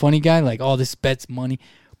being a funny guy, like, oh, this bet's money.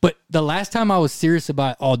 But the last time I was serious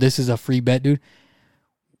about, oh, this is a free bet, dude.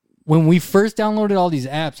 When we first downloaded all these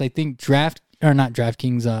apps, I think not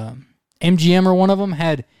DraftKings, MGM or one of them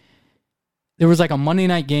there was like a Monday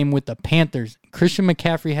night game with the Panthers. Christian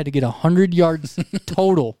McCaffrey had to get 100 yards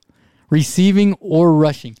total, receiving or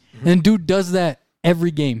rushing. Mm-hmm. And dude does that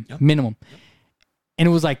every game, minimum. Yep. And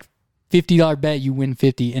it was like $50 bet, you win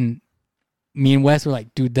 50. And me and Wes were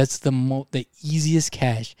like, dude, that's the easiest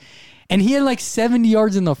cash. And he had like 70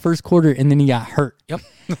 yards in the first quarter, and then he got hurt. Yep.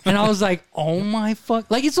 And I was like, oh my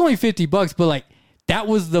fuck. Like, it's only $50, but like, that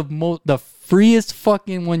was the freest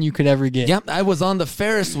fucking one you could ever get. Yep, I was on the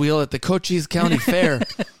Ferris wheel at the Cochise County Fair,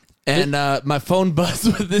 and my phone buzzed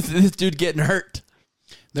with this dude getting hurt.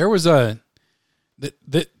 There was but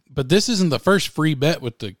this isn't the first free bet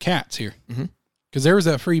with the Cats here, because there was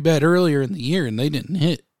that free bet earlier in the year and they didn't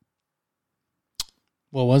hit.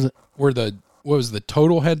 What was it? What was the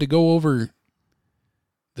total had to go over?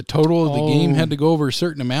 The total of the game had to go over a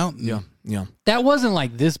certain amount. Yeah. That wasn't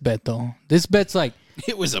like this bet though. This bet's like,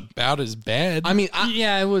 it was about as bad. I mean,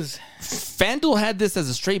 it was. FanDuel had this as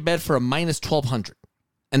a straight bet for a minus 1,200,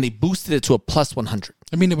 and they boosted it to a plus 100.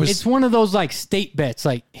 I mean, it's one of those like state bets.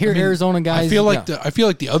 Like here, Arizona guys. I feel like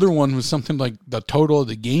the other one was something like the total of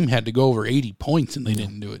the game had to go over 80 points, and they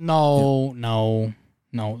didn't do it. No.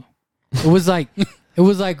 It was like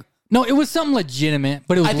No, it was something legitimate,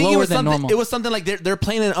 but it was I think lower it was than something. normal. It was something like they're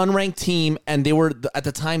playing an unranked team, and they were at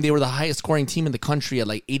the time they were the highest scoring team in the country at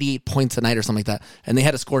like 88 points a night or something like that, and they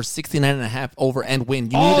had to score 69.5 over and win.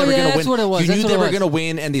 You knew they were going to win. That's what it was. You knew they were going to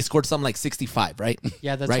win, and they scored something like 65, right?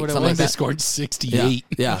 Yeah, that's right? what it Something was. They Like that. scored 68.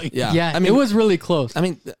 Yeah, yeah. yeah, I mean, it was really close. I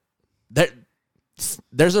mean,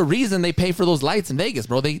 there's a reason they pay for those lights in Vegas,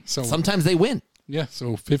 bro. Sometimes they win. Yeah,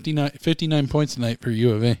 so 59 points tonight for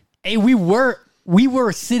U of A. Hey, we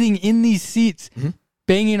were sitting in these seats,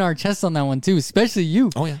 banging our chests on that one too, especially you.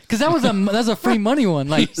 Oh, yeah. because that was a free money one.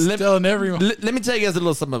 Like, Telling everyone. Let me tell you guys a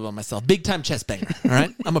little something about myself. Big time chest banger. All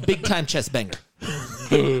right, I'm a big time chest banger.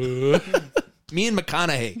 Me and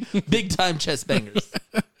McConaughey, big time chest bangers.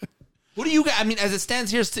 Who do you guys? I mean, as it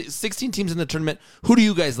stands here, 16 teams in the tournament. Who do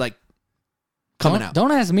you guys like coming out?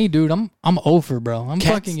 Don't ask me, dude. I'm over, bro. I'm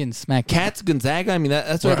Cats- fucking getting smacked. Cats, Gonzaga. I mean,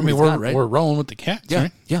 that's what I mean, everybody's got, right? we're rolling with the Cats, yeah,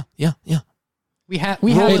 right? yeah. We have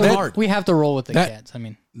hard. we have to roll with the That- Cats. I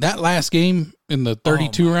mean, That last game in the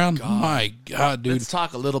 32 my round, God. my God, dude. Let's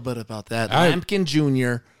talk a little bit about that. I- Lampkin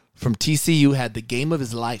Jr. from TCU had the game of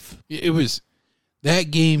his life. It was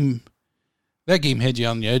that game. That game had you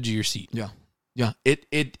on the edge of your seat. Yeah.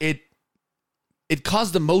 It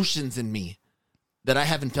caused emotions in me that I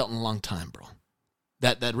haven't felt in a long time, bro.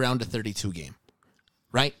 That round of 32 game,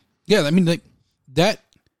 right? Yeah, I mean, like that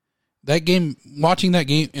game. Watching that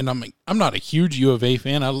game, and I'm not a huge U of A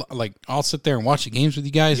fan. I'll sit there and watch the games with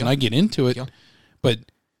you guys, and I get into it. Yeah. But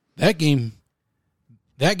that game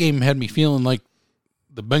had me feeling like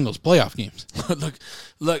the Bengals playoff games.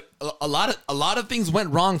 Look, a lot of things went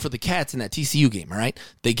wrong for the Cats in that TCU game, all right?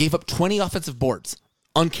 They gave up 20 offensive boards,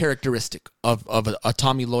 uncharacteristic of a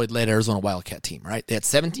Tommy Lloyd-led Arizona Wildcat team, right? They had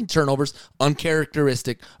 17 turnovers,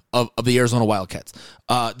 uncharacteristic of the Arizona Wildcats.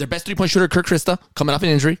 Their best three-point shooter, Kirk Krista, coming off an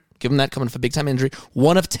injury. Give him that, coming off a big-time injury.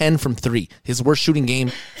 1 of 10 from 3. His worst shooting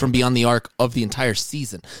game from beyond the arc of the entire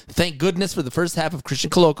season. Thank goodness for the first half of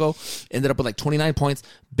Christian Coloco. Ended up with like 29 points.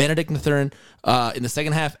 Benedict Mathurin in the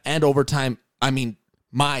second half and overtime. I mean,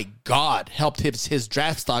 my God, helped his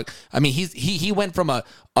draft stock. I mean, he went from a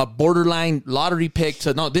borderline lottery pick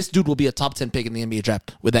to, no, this dude will be a top 10 pick in the NBA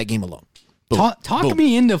draft with that game alone. Boom. talk Boom.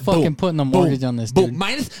 me into fucking Boom. putting a mortgage Boom. on this Boom. dude.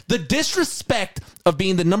 Minus the disrespect of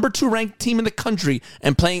being the number 2 ranked team in the country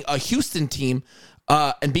and playing a Houston team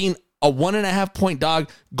and being a 1.5 point dog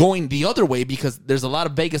going the other way because there's a lot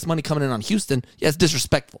of Vegas money coming in on Houston. Yeah, it's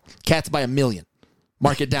disrespectful. Cats by 1 million.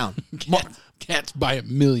 Mark it down. Cats by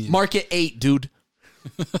 1 million. Mark it 8, dude.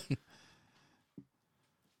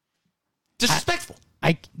 Disrespectful.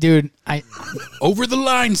 I Over the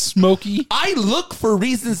line, Smokey. I look for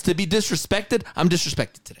reasons to be disrespected. I'm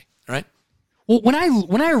disrespected today. All right. well when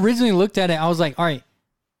I originally looked at it, I was like, all right,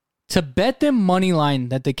 to bet them money line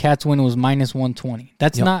that the Cats win was minus 120.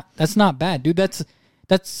 That's not bad, dude. That's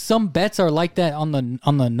some bets are like that on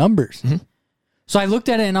the numbers. Mm-hmm. So I looked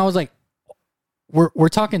at it and I was like, we're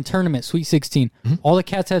talking tournament, Sweet 16. Mm-hmm. All the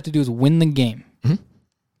Cats have to do is win the game.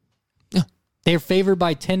 Yeah. They're favored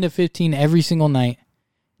by 10 to 15 every single night.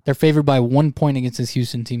 They're favored by 1 point against this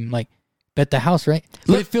Houston team. Like, bet the house, right?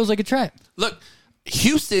 But it feels like a trap. Look,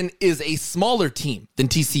 Houston is a smaller team than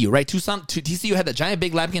TCU, right? TCU had that giant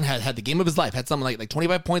big Lampkin, had the game of his life, had something like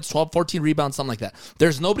 25 points, 12, 14 rebounds, something like that.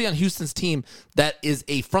 There's nobody on Houston's team that is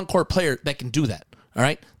a front court player that can do that, all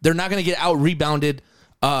right? They're not going to get out-rebounded.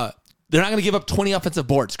 They're not going to give up 20 offensive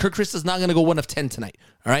boards. Kirk Krista's not going to go 1 of 10 tonight,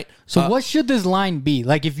 all right? So what should this line be?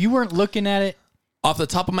 Like, if you weren't looking at it, Off the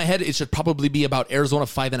top of my head, it should probably be about Arizona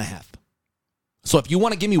 5.5. So if you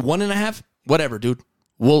want to give me 1.5, whatever, dude.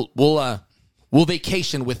 We'll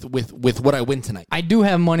vacation with what I win tonight. I do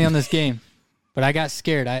have money on this game, but I got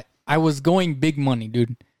scared. I was going big money,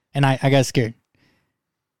 dude, and I got scared.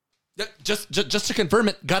 Just to confirm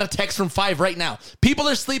it, got a text from 5 right now. People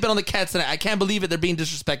are sleeping on the Cats tonight. I can't believe it. They're being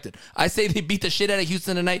disrespected. I say they beat the shit out of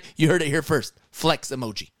Houston tonight. You heard it here first. Flex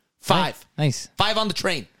emoji. 5. Nice. 5 on the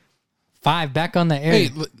train. 5 back on the air. Hey,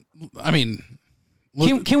 I mean,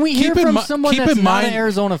 look, can we hear keep in from mi- someone keep that's in not mind- an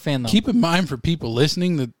Arizona fan, though? keep in mind for people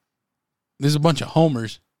listening that there's a bunch of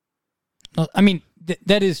homers. I mean,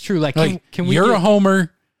 that is true. Like, can we? You're get- a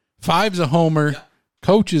homer. 5's a homer. Yeah.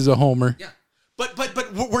 Coach is a homer. Yeah. But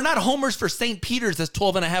we're not homers for St. Peter's as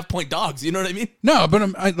 12.5 point dogs. You know what I mean? No, but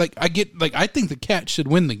I think the Cats should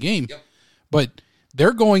win the game. Yep. But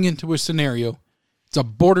they're going into a scenario. It's a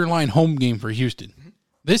borderline home game for Houston.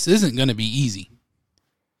 This isn't going to be easy.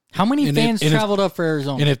 How many And fans if- traveled up for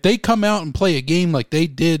Arizona? And if they come out and play a game like they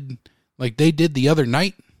did the other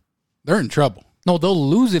night, they're in trouble. No, they'll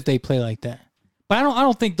lose if they play like that. But I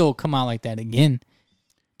don't think they'll come out like that again.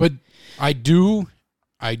 But I do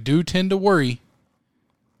tend to worry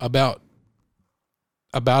about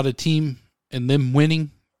about a team and them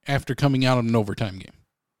winning after coming out of an overtime game.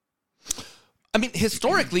 I mean,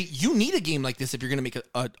 historically, you need a game like this if you're going to make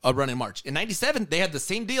a run in March. In '97, they had the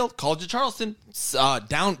same deal. College of Charleston,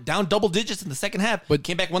 down double digits in the second half, but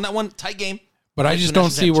came back, won that one, tight game. But I just don't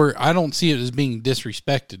see I don't see it as being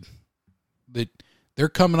disrespected. That they're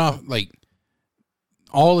coming off, like,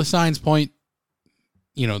 all the signs point,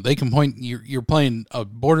 they can point, you're playing a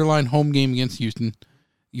borderline home game against Houston.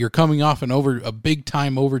 You're coming off a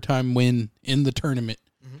big-time overtime win in the tournament.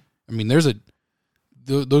 Mm-hmm. I mean,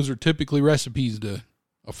 those are typically recipes to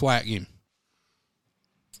a flat game.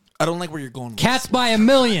 I don't like where you're going with Cats by a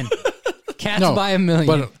million. By a million.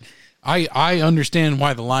 But I understand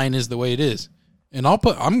why the line is the way it is. And I'm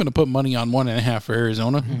going to put money on 1.5 for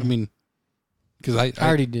Arizona. Mm-hmm. I mean, because I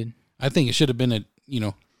already did. I think it should have been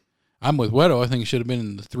I'm with Wedo. I think it should have been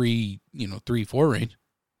in the 3-4 range.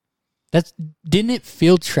 Didn't it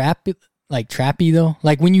feel trappy though?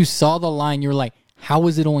 Like when you saw the line, you were like, how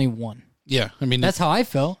is it only one? Yeah, I mean that's how I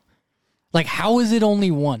felt. Like, how is it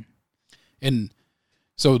only one? And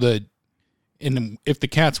so if the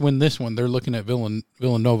Cats win this one, they're looking at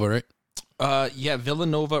Villanova, right? Yeah,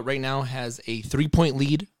 Villanova right now has a 3-point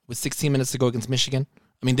lead with 16 minutes to go against Michigan.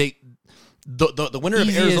 I mean, the winner of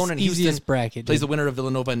Arizona and Houston bracket, plays the winner of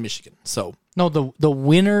Villanova and Michigan. So no, the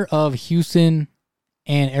winner of Houston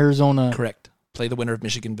and Arizona, correct, play the winner of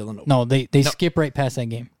Michigan Villanova. No, they skip right past that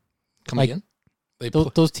game. Come again?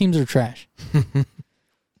 Those teams are trash.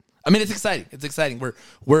 I mean, it's exciting. It's exciting.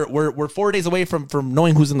 We're 4 days away from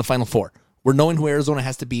knowing who's in the Final Four. We're knowing who Arizona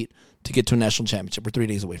has to beat to get to a national championship. We're 3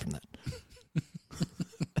 days away from that.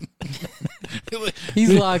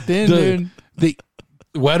 He's locked in, dude. The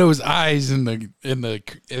Wedo's eyes in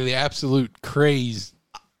the absolute craze.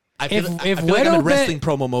 I feel like I'm in wrestling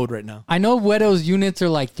promo mode right now. I know Wedo's units are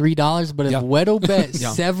like $3, but if Wedo bet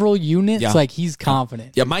several units, like he's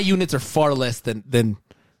confident. Yeah, my units are far less than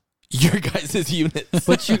your guys' units.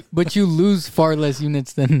 But you lose far less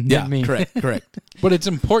units than me. Correct. But it's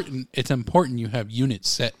important you have units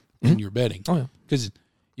set in your betting. Oh yeah. Because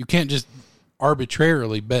you can't just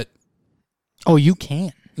arbitrarily bet. Oh, you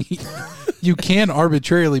can. You can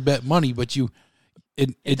arbitrarily bet money, but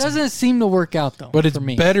it doesn't seem to work out though. But it's for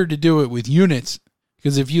me. better to do it with units,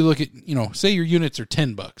 because if you look at, say your units are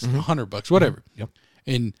 $10, $100, whatever. Yep.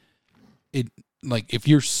 And it, like, if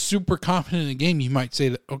you're super confident in a game, you might say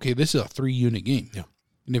that, okay, this is a 3-unit game. Yeah.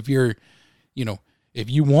 And if you're, if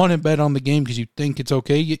you want to bet on the game because you think it's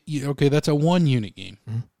okay, okay, that's a 1-unit game.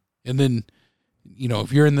 Mm-hmm. And then,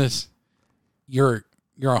 if you're in this, you're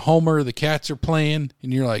a homer, the Cats are playing,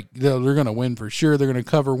 and you're like, they're going to win for sure. They're going to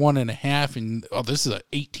cover 1.5, and this is an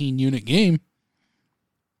 18-unit game.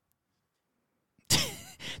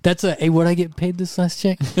 That's hey, what'd I get paid this last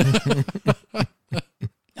check?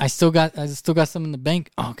 I still got some in the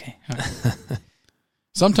bank. Oh, okay. All right.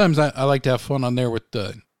 Sometimes I like to have fun on there with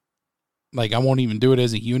the, like, I won't even do it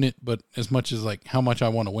as a unit, but as much as like how much I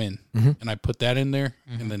want to win. Mm-hmm. And I put that in there,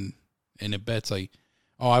 and it bets like,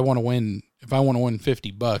 oh, I want to win. If I want to win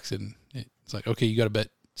 $50, and it's like, okay, you got to bet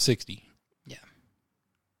 60. Yeah.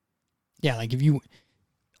 Yeah, like if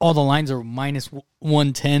all the lines are minus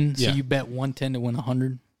 110, so you bet 110 to win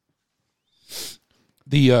 100.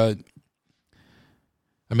 I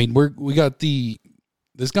mean, we got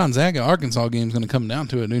this Gonzaga Arkansas game is going to come down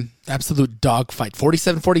to it, dude. Absolute dogfight.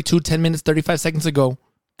 47-42, 10 minutes, 35 seconds to go.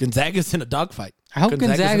 Gonzaga's in a dogfight. I hope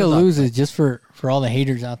Gonzaga loses just for all the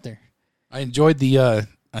haters out there. I enjoyed the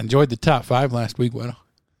top 5 last week, Wedo.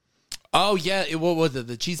 Oh yeah, what was it?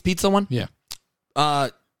 The cheese pizza one? Yeah.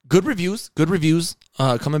 Good reviews.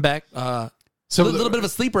 Coming back. So a little bit of a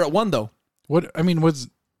sleeper at 1 though. What I mean was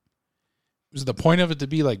the point of it to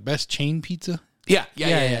be like best chain pizza? Yeah.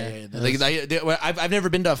 Like, I've never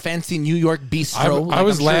been to a fancy New York bistro. I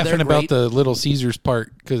was laughing about the Little Caesars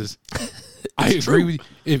part because I agree with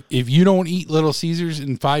you. If you don't eat Little Caesars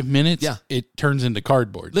in 5 minutes, it turns into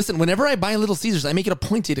cardboard. Listen, whenever I buy Little Caesars, I make it a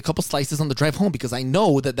point to eat a couple slices on the drive home because I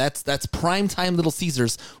know that's prime time Little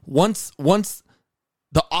Caesars. Once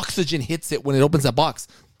the oxygen hits it when it opens that box,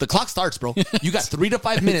 the clock starts, bro. You got 3 to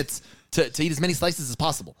 5 minutes to eat as many slices as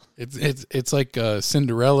possible. It's like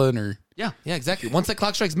Cinderella or yeah, exactly. Once that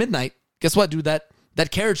clock strikes midnight, guess what, dude? That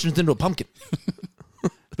carriage turns into a pumpkin.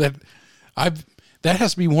 That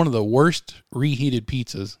has to be one of the worst reheated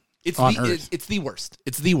pizzas on earth. It's the worst.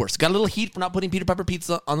 It's the worst. Got a little heat for not putting Peter Pepper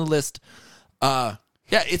pizza on the list. Yeah,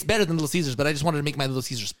 it's better than Little Caesars, but I just wanted to make my Little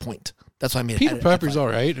Caesars point. That's why I made Peter Pepper's all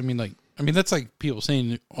right. I mean, that's like people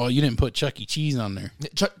saying, "Oh, you didn't put Chuck E. Cheese on there."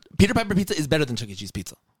 Peter Pepper pizza is better than Chuck E. Cheese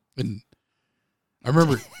pizza. And I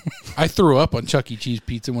remember I threw up on Chuck E. Cheese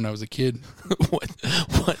pizza when I was a kid.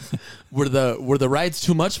 What? Were the rides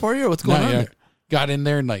too much for you, or what's going on there? Got in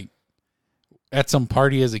there and like at some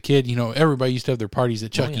party as a kid, you know, everybody used to have their parties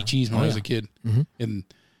at Chuck E. Cheese when I was a kid. Mm-hmm. And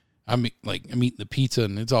I'm eating the pizza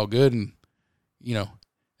and it's all good. And, you know,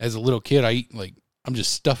 as a little kid, I'm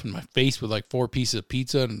just stuffing my face with like 4 pieces of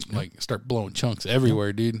pizza and like start blowing chunks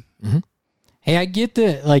everywhere, dude. Mm-hmm. Hey, I get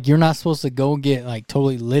that like you're not supposed to go get like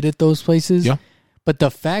totally lit at those places. Yeah. But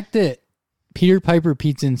the fact that Peter Piper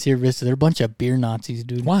Pizza and Sierra Vista, they're a bunch of beer Nazis,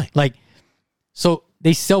 dude. Why? Like, so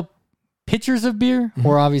they sell pitchers of beer,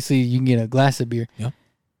 or obviously you can get a glass of beer. Yeah.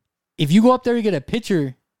 If you go up there to get a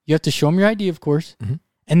pitcher, you have to show them your ID, of course. Mm-hmm.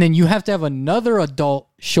 And then you have to have another adult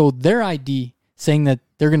show their ID saying that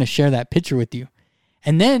they're going to share that pitcher with you.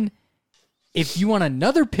 And then if you want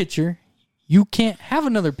another pitcher, you can't have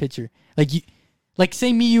another pitcher. Like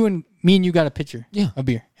say me and you got a pitcher of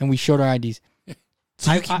beer and we showed our IDs.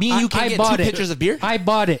 So you can't get 2 pitchers of beer? I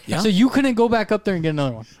bought it. Yeah. So you couldn't go back up there and get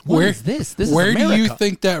another one. Where is this? This is where America. do you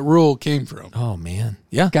think that rule came from? Oh, man.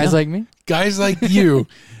 Yeah. Guys like me? Guys like you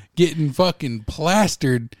getting fucking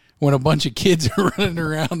plastered when a bunch of kids are running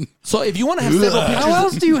around. So if you want to have several pitchers... How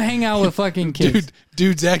else do you hang out with fucking kids?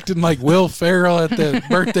 Dude's acting like Will Ferrell at the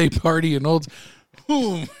birthday party and old...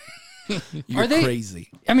 You're crazy.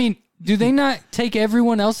 I mean... Do they not take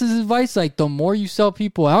everyone else's advice? Like, the more you sell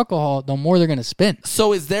people alcohol, the more they're going to spend.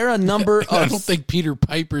 So is there a number of... I don't think Peter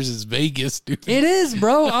Piper's is Vegas, dude. It is,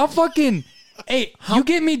 bro. I'll fucking... Hey, you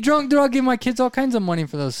get me drunk, dude, I'll give my kids all kinds of money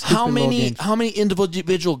for those stupid little games. How many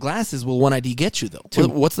individual glasses will one ID get you, though? 2.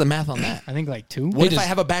 What's the math on that? I think like 2. What if I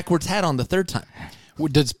have a backwards hat on the third time?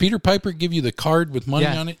 Does Peter Piper give you the card with money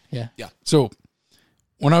on it? Yeah. So,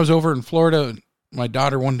 when I was over in Florida, my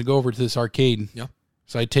daughter wanted to go over to this arcade. Yeah.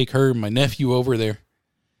 So I take her and my nephew over there,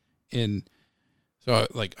 and so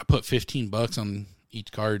I put $15 on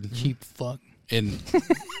each card. Cheap fuck. And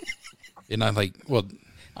I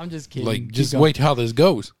I'm just kidding. Just wait how this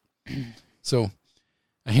goes. So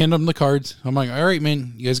I hand them the cards. I'm like, all right,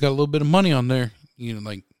 man, you guys got a little bit of money on there. You know,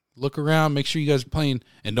 like look around, make sure you guys are playing,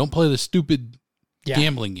 and don't play the stupid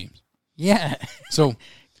gambling games. Yeah. So.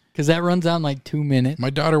 Because that runs out in like 2 minutes. My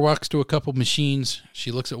daughter walks to a couple machines.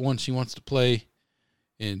 She looks at one she wants to play.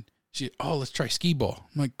 And let's try skee ball.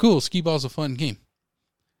 I'm like, cool, skee ball's a fun game.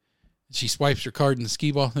 She swipes her card in the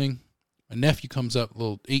skee ball thing. My nephew comes up,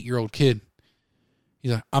 little 8-year-old kid.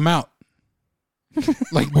 He's like, I'm out.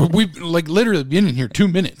 We've literally been in here 2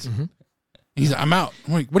 minutes. Mm-hmm. He's like, I'm out.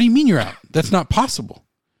 I'm like, what do you mean you're out? That's not possible.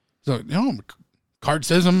 So no, card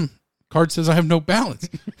says I have no balance.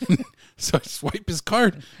 So I swipe his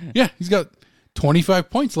card. Yeah, he's got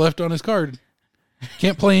 25 points left on his card.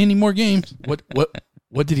 Can't play any more games.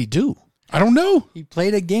 What did he do? I don't know. He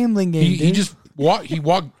played a gambling game. He just walked.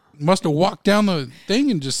 Must have walked down the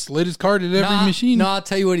thing and just slid his card at every machine. No, I'll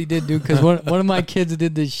tell you what he did, dude. Because one of my kids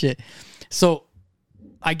did this shit. So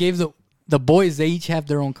I gave the boys. They each have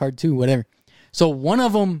their own card too. Whatever. So one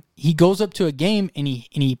of them, he goes up to a game and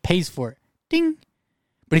he pays for it. Ding.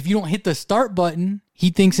 But if you don't hit the start button, he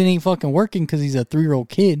thinks it ain't fucking working because he's a 3-year-old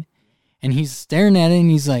kid, and he's staring at it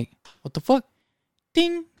and he's like, "What the fuck?"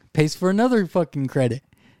 Ding. Pays for another fucking credit.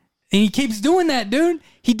 And he keeps doing that, dude.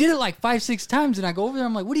 He did it like 5-6 times. And I go over there.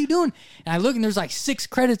 I'm like, what are you doing? And I look and there's like 6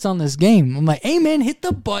 credits on this game. I'm like, hey, man, hit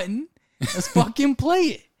the button. Let's fucking play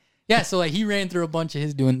it. Yeah, so like he ran through a bunch of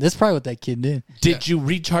his doing. That's probably what that kid did. Did you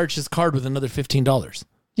recharge his card with another $15?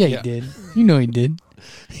 Yeah, he did. You know he did.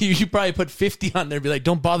 You probably put 50 on there and be like,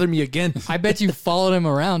 don't bother me again. I bet you followed him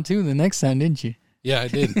around too the next time, didn't you? Yeah, I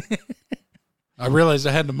did. I realized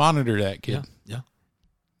I had to monitor that kid. Yeah.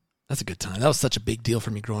 That's a good time. That was such a big deal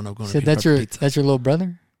for me growing up. So that's your little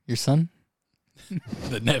brother, your son,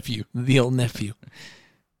 the nephew, the old nephew.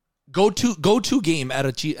 Go to game at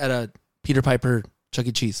a Peter Piper Chuck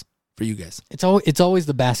E. Cheese for you guys. It's always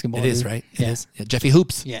the basketball. It is, right? It is. Yeah, Jeffy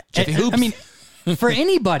Hoops. Yeah, Jeffy Hoops. I mean, for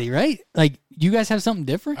anybody, right? Like you guys have something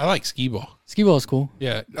different. I like skee ball. Skee ball is cool.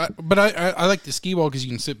 Yeah, but I like the skee ball because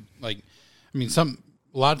you can sit a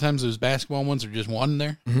lot of times those basketball ones are just one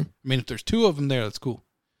there. Mm-hmm. I mean, if there's 2 of them there, that's cool.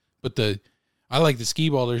 But I like the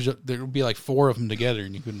skee ball. There will be like 4 of them together,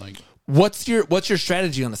 and you can like. What's your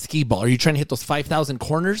strategy on a skee ball? Are you trying to hit those 5,000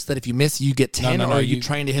 corners that if you miss you get 10, or are you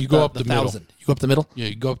trying to hit the 1,000? You go up the middle. Yeah,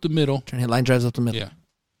 you go up the middle. Trying to hit line drives up the middle. Yeah,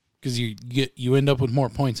 because you end up with more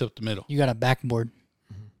points up the middle. You got a backboard.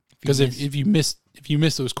 Because if you miss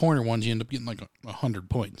those corner ones, you end up getting like 100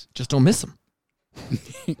 points. Just don't miss them.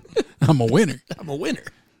 I'm a winner. I'm a winner.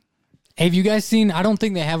 Hey, have you guys seen, I don't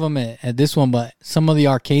think they have them at this one, but some of the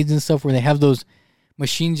arcades and stuff where they have those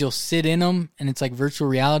machines, you'll sit in them, and it's like virtual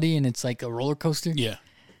reality, and it's like a roller coaster? Yeah.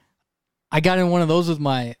 I got in one of those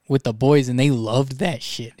with the boys, and they loved that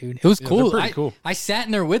shit, dude. It was cool. they're pretty cool. I sat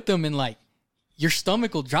in there with them, and like your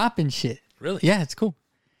stomach will drop and shit. Really? Yeah, it's cool.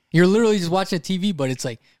 You're literally just watching TV, but it's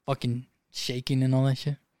like fucking shaking and all that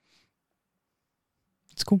shit.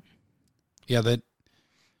 It's cool. Yeah, that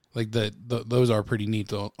like those are pretty neat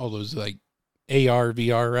though. All those like AR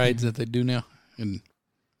VR rides that they do now,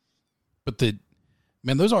 but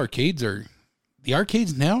those arcades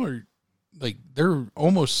now are like they're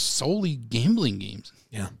almost solely gambling games.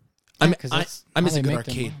 Yeah. Yeah, I miss a good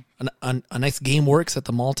arcade. A nice Game Works at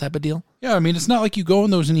the mall type of deal. Yeah, I mean it's not like you go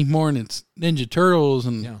in those anymore, and it's Ninja Turtles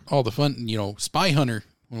and Yeah. all the fun, Spy Hunter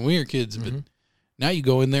when we were kids. But now you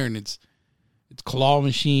go in there and it's claw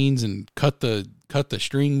machines and cut the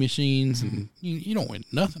string machines, and you don't win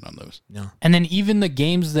nothing on those. No. And then even the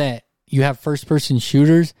games that you have first person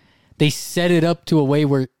shooters, they set it up to a way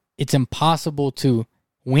where it's impossible to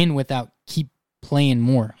win without keep playing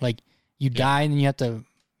more. Like you die and then you have to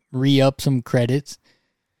re-up some credits.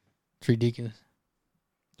 It's ridiculous.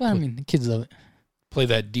 But I mean, the kids love it. Play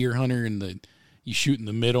that Deer Hunter and you shoot in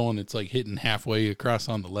the middle and it's like hitting halfway across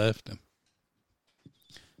on the left.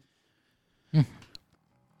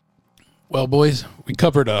 Well, boys, we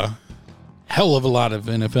covered a hell of a lot of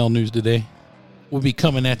NFL news today. We'll be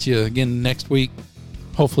coming at you again next week,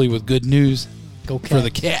 hopefully with good news Go for the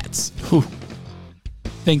Cats. Whew.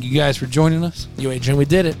 Thank you guys for joining us. You, Adrian, we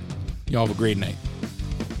did it. Y'all have a great night.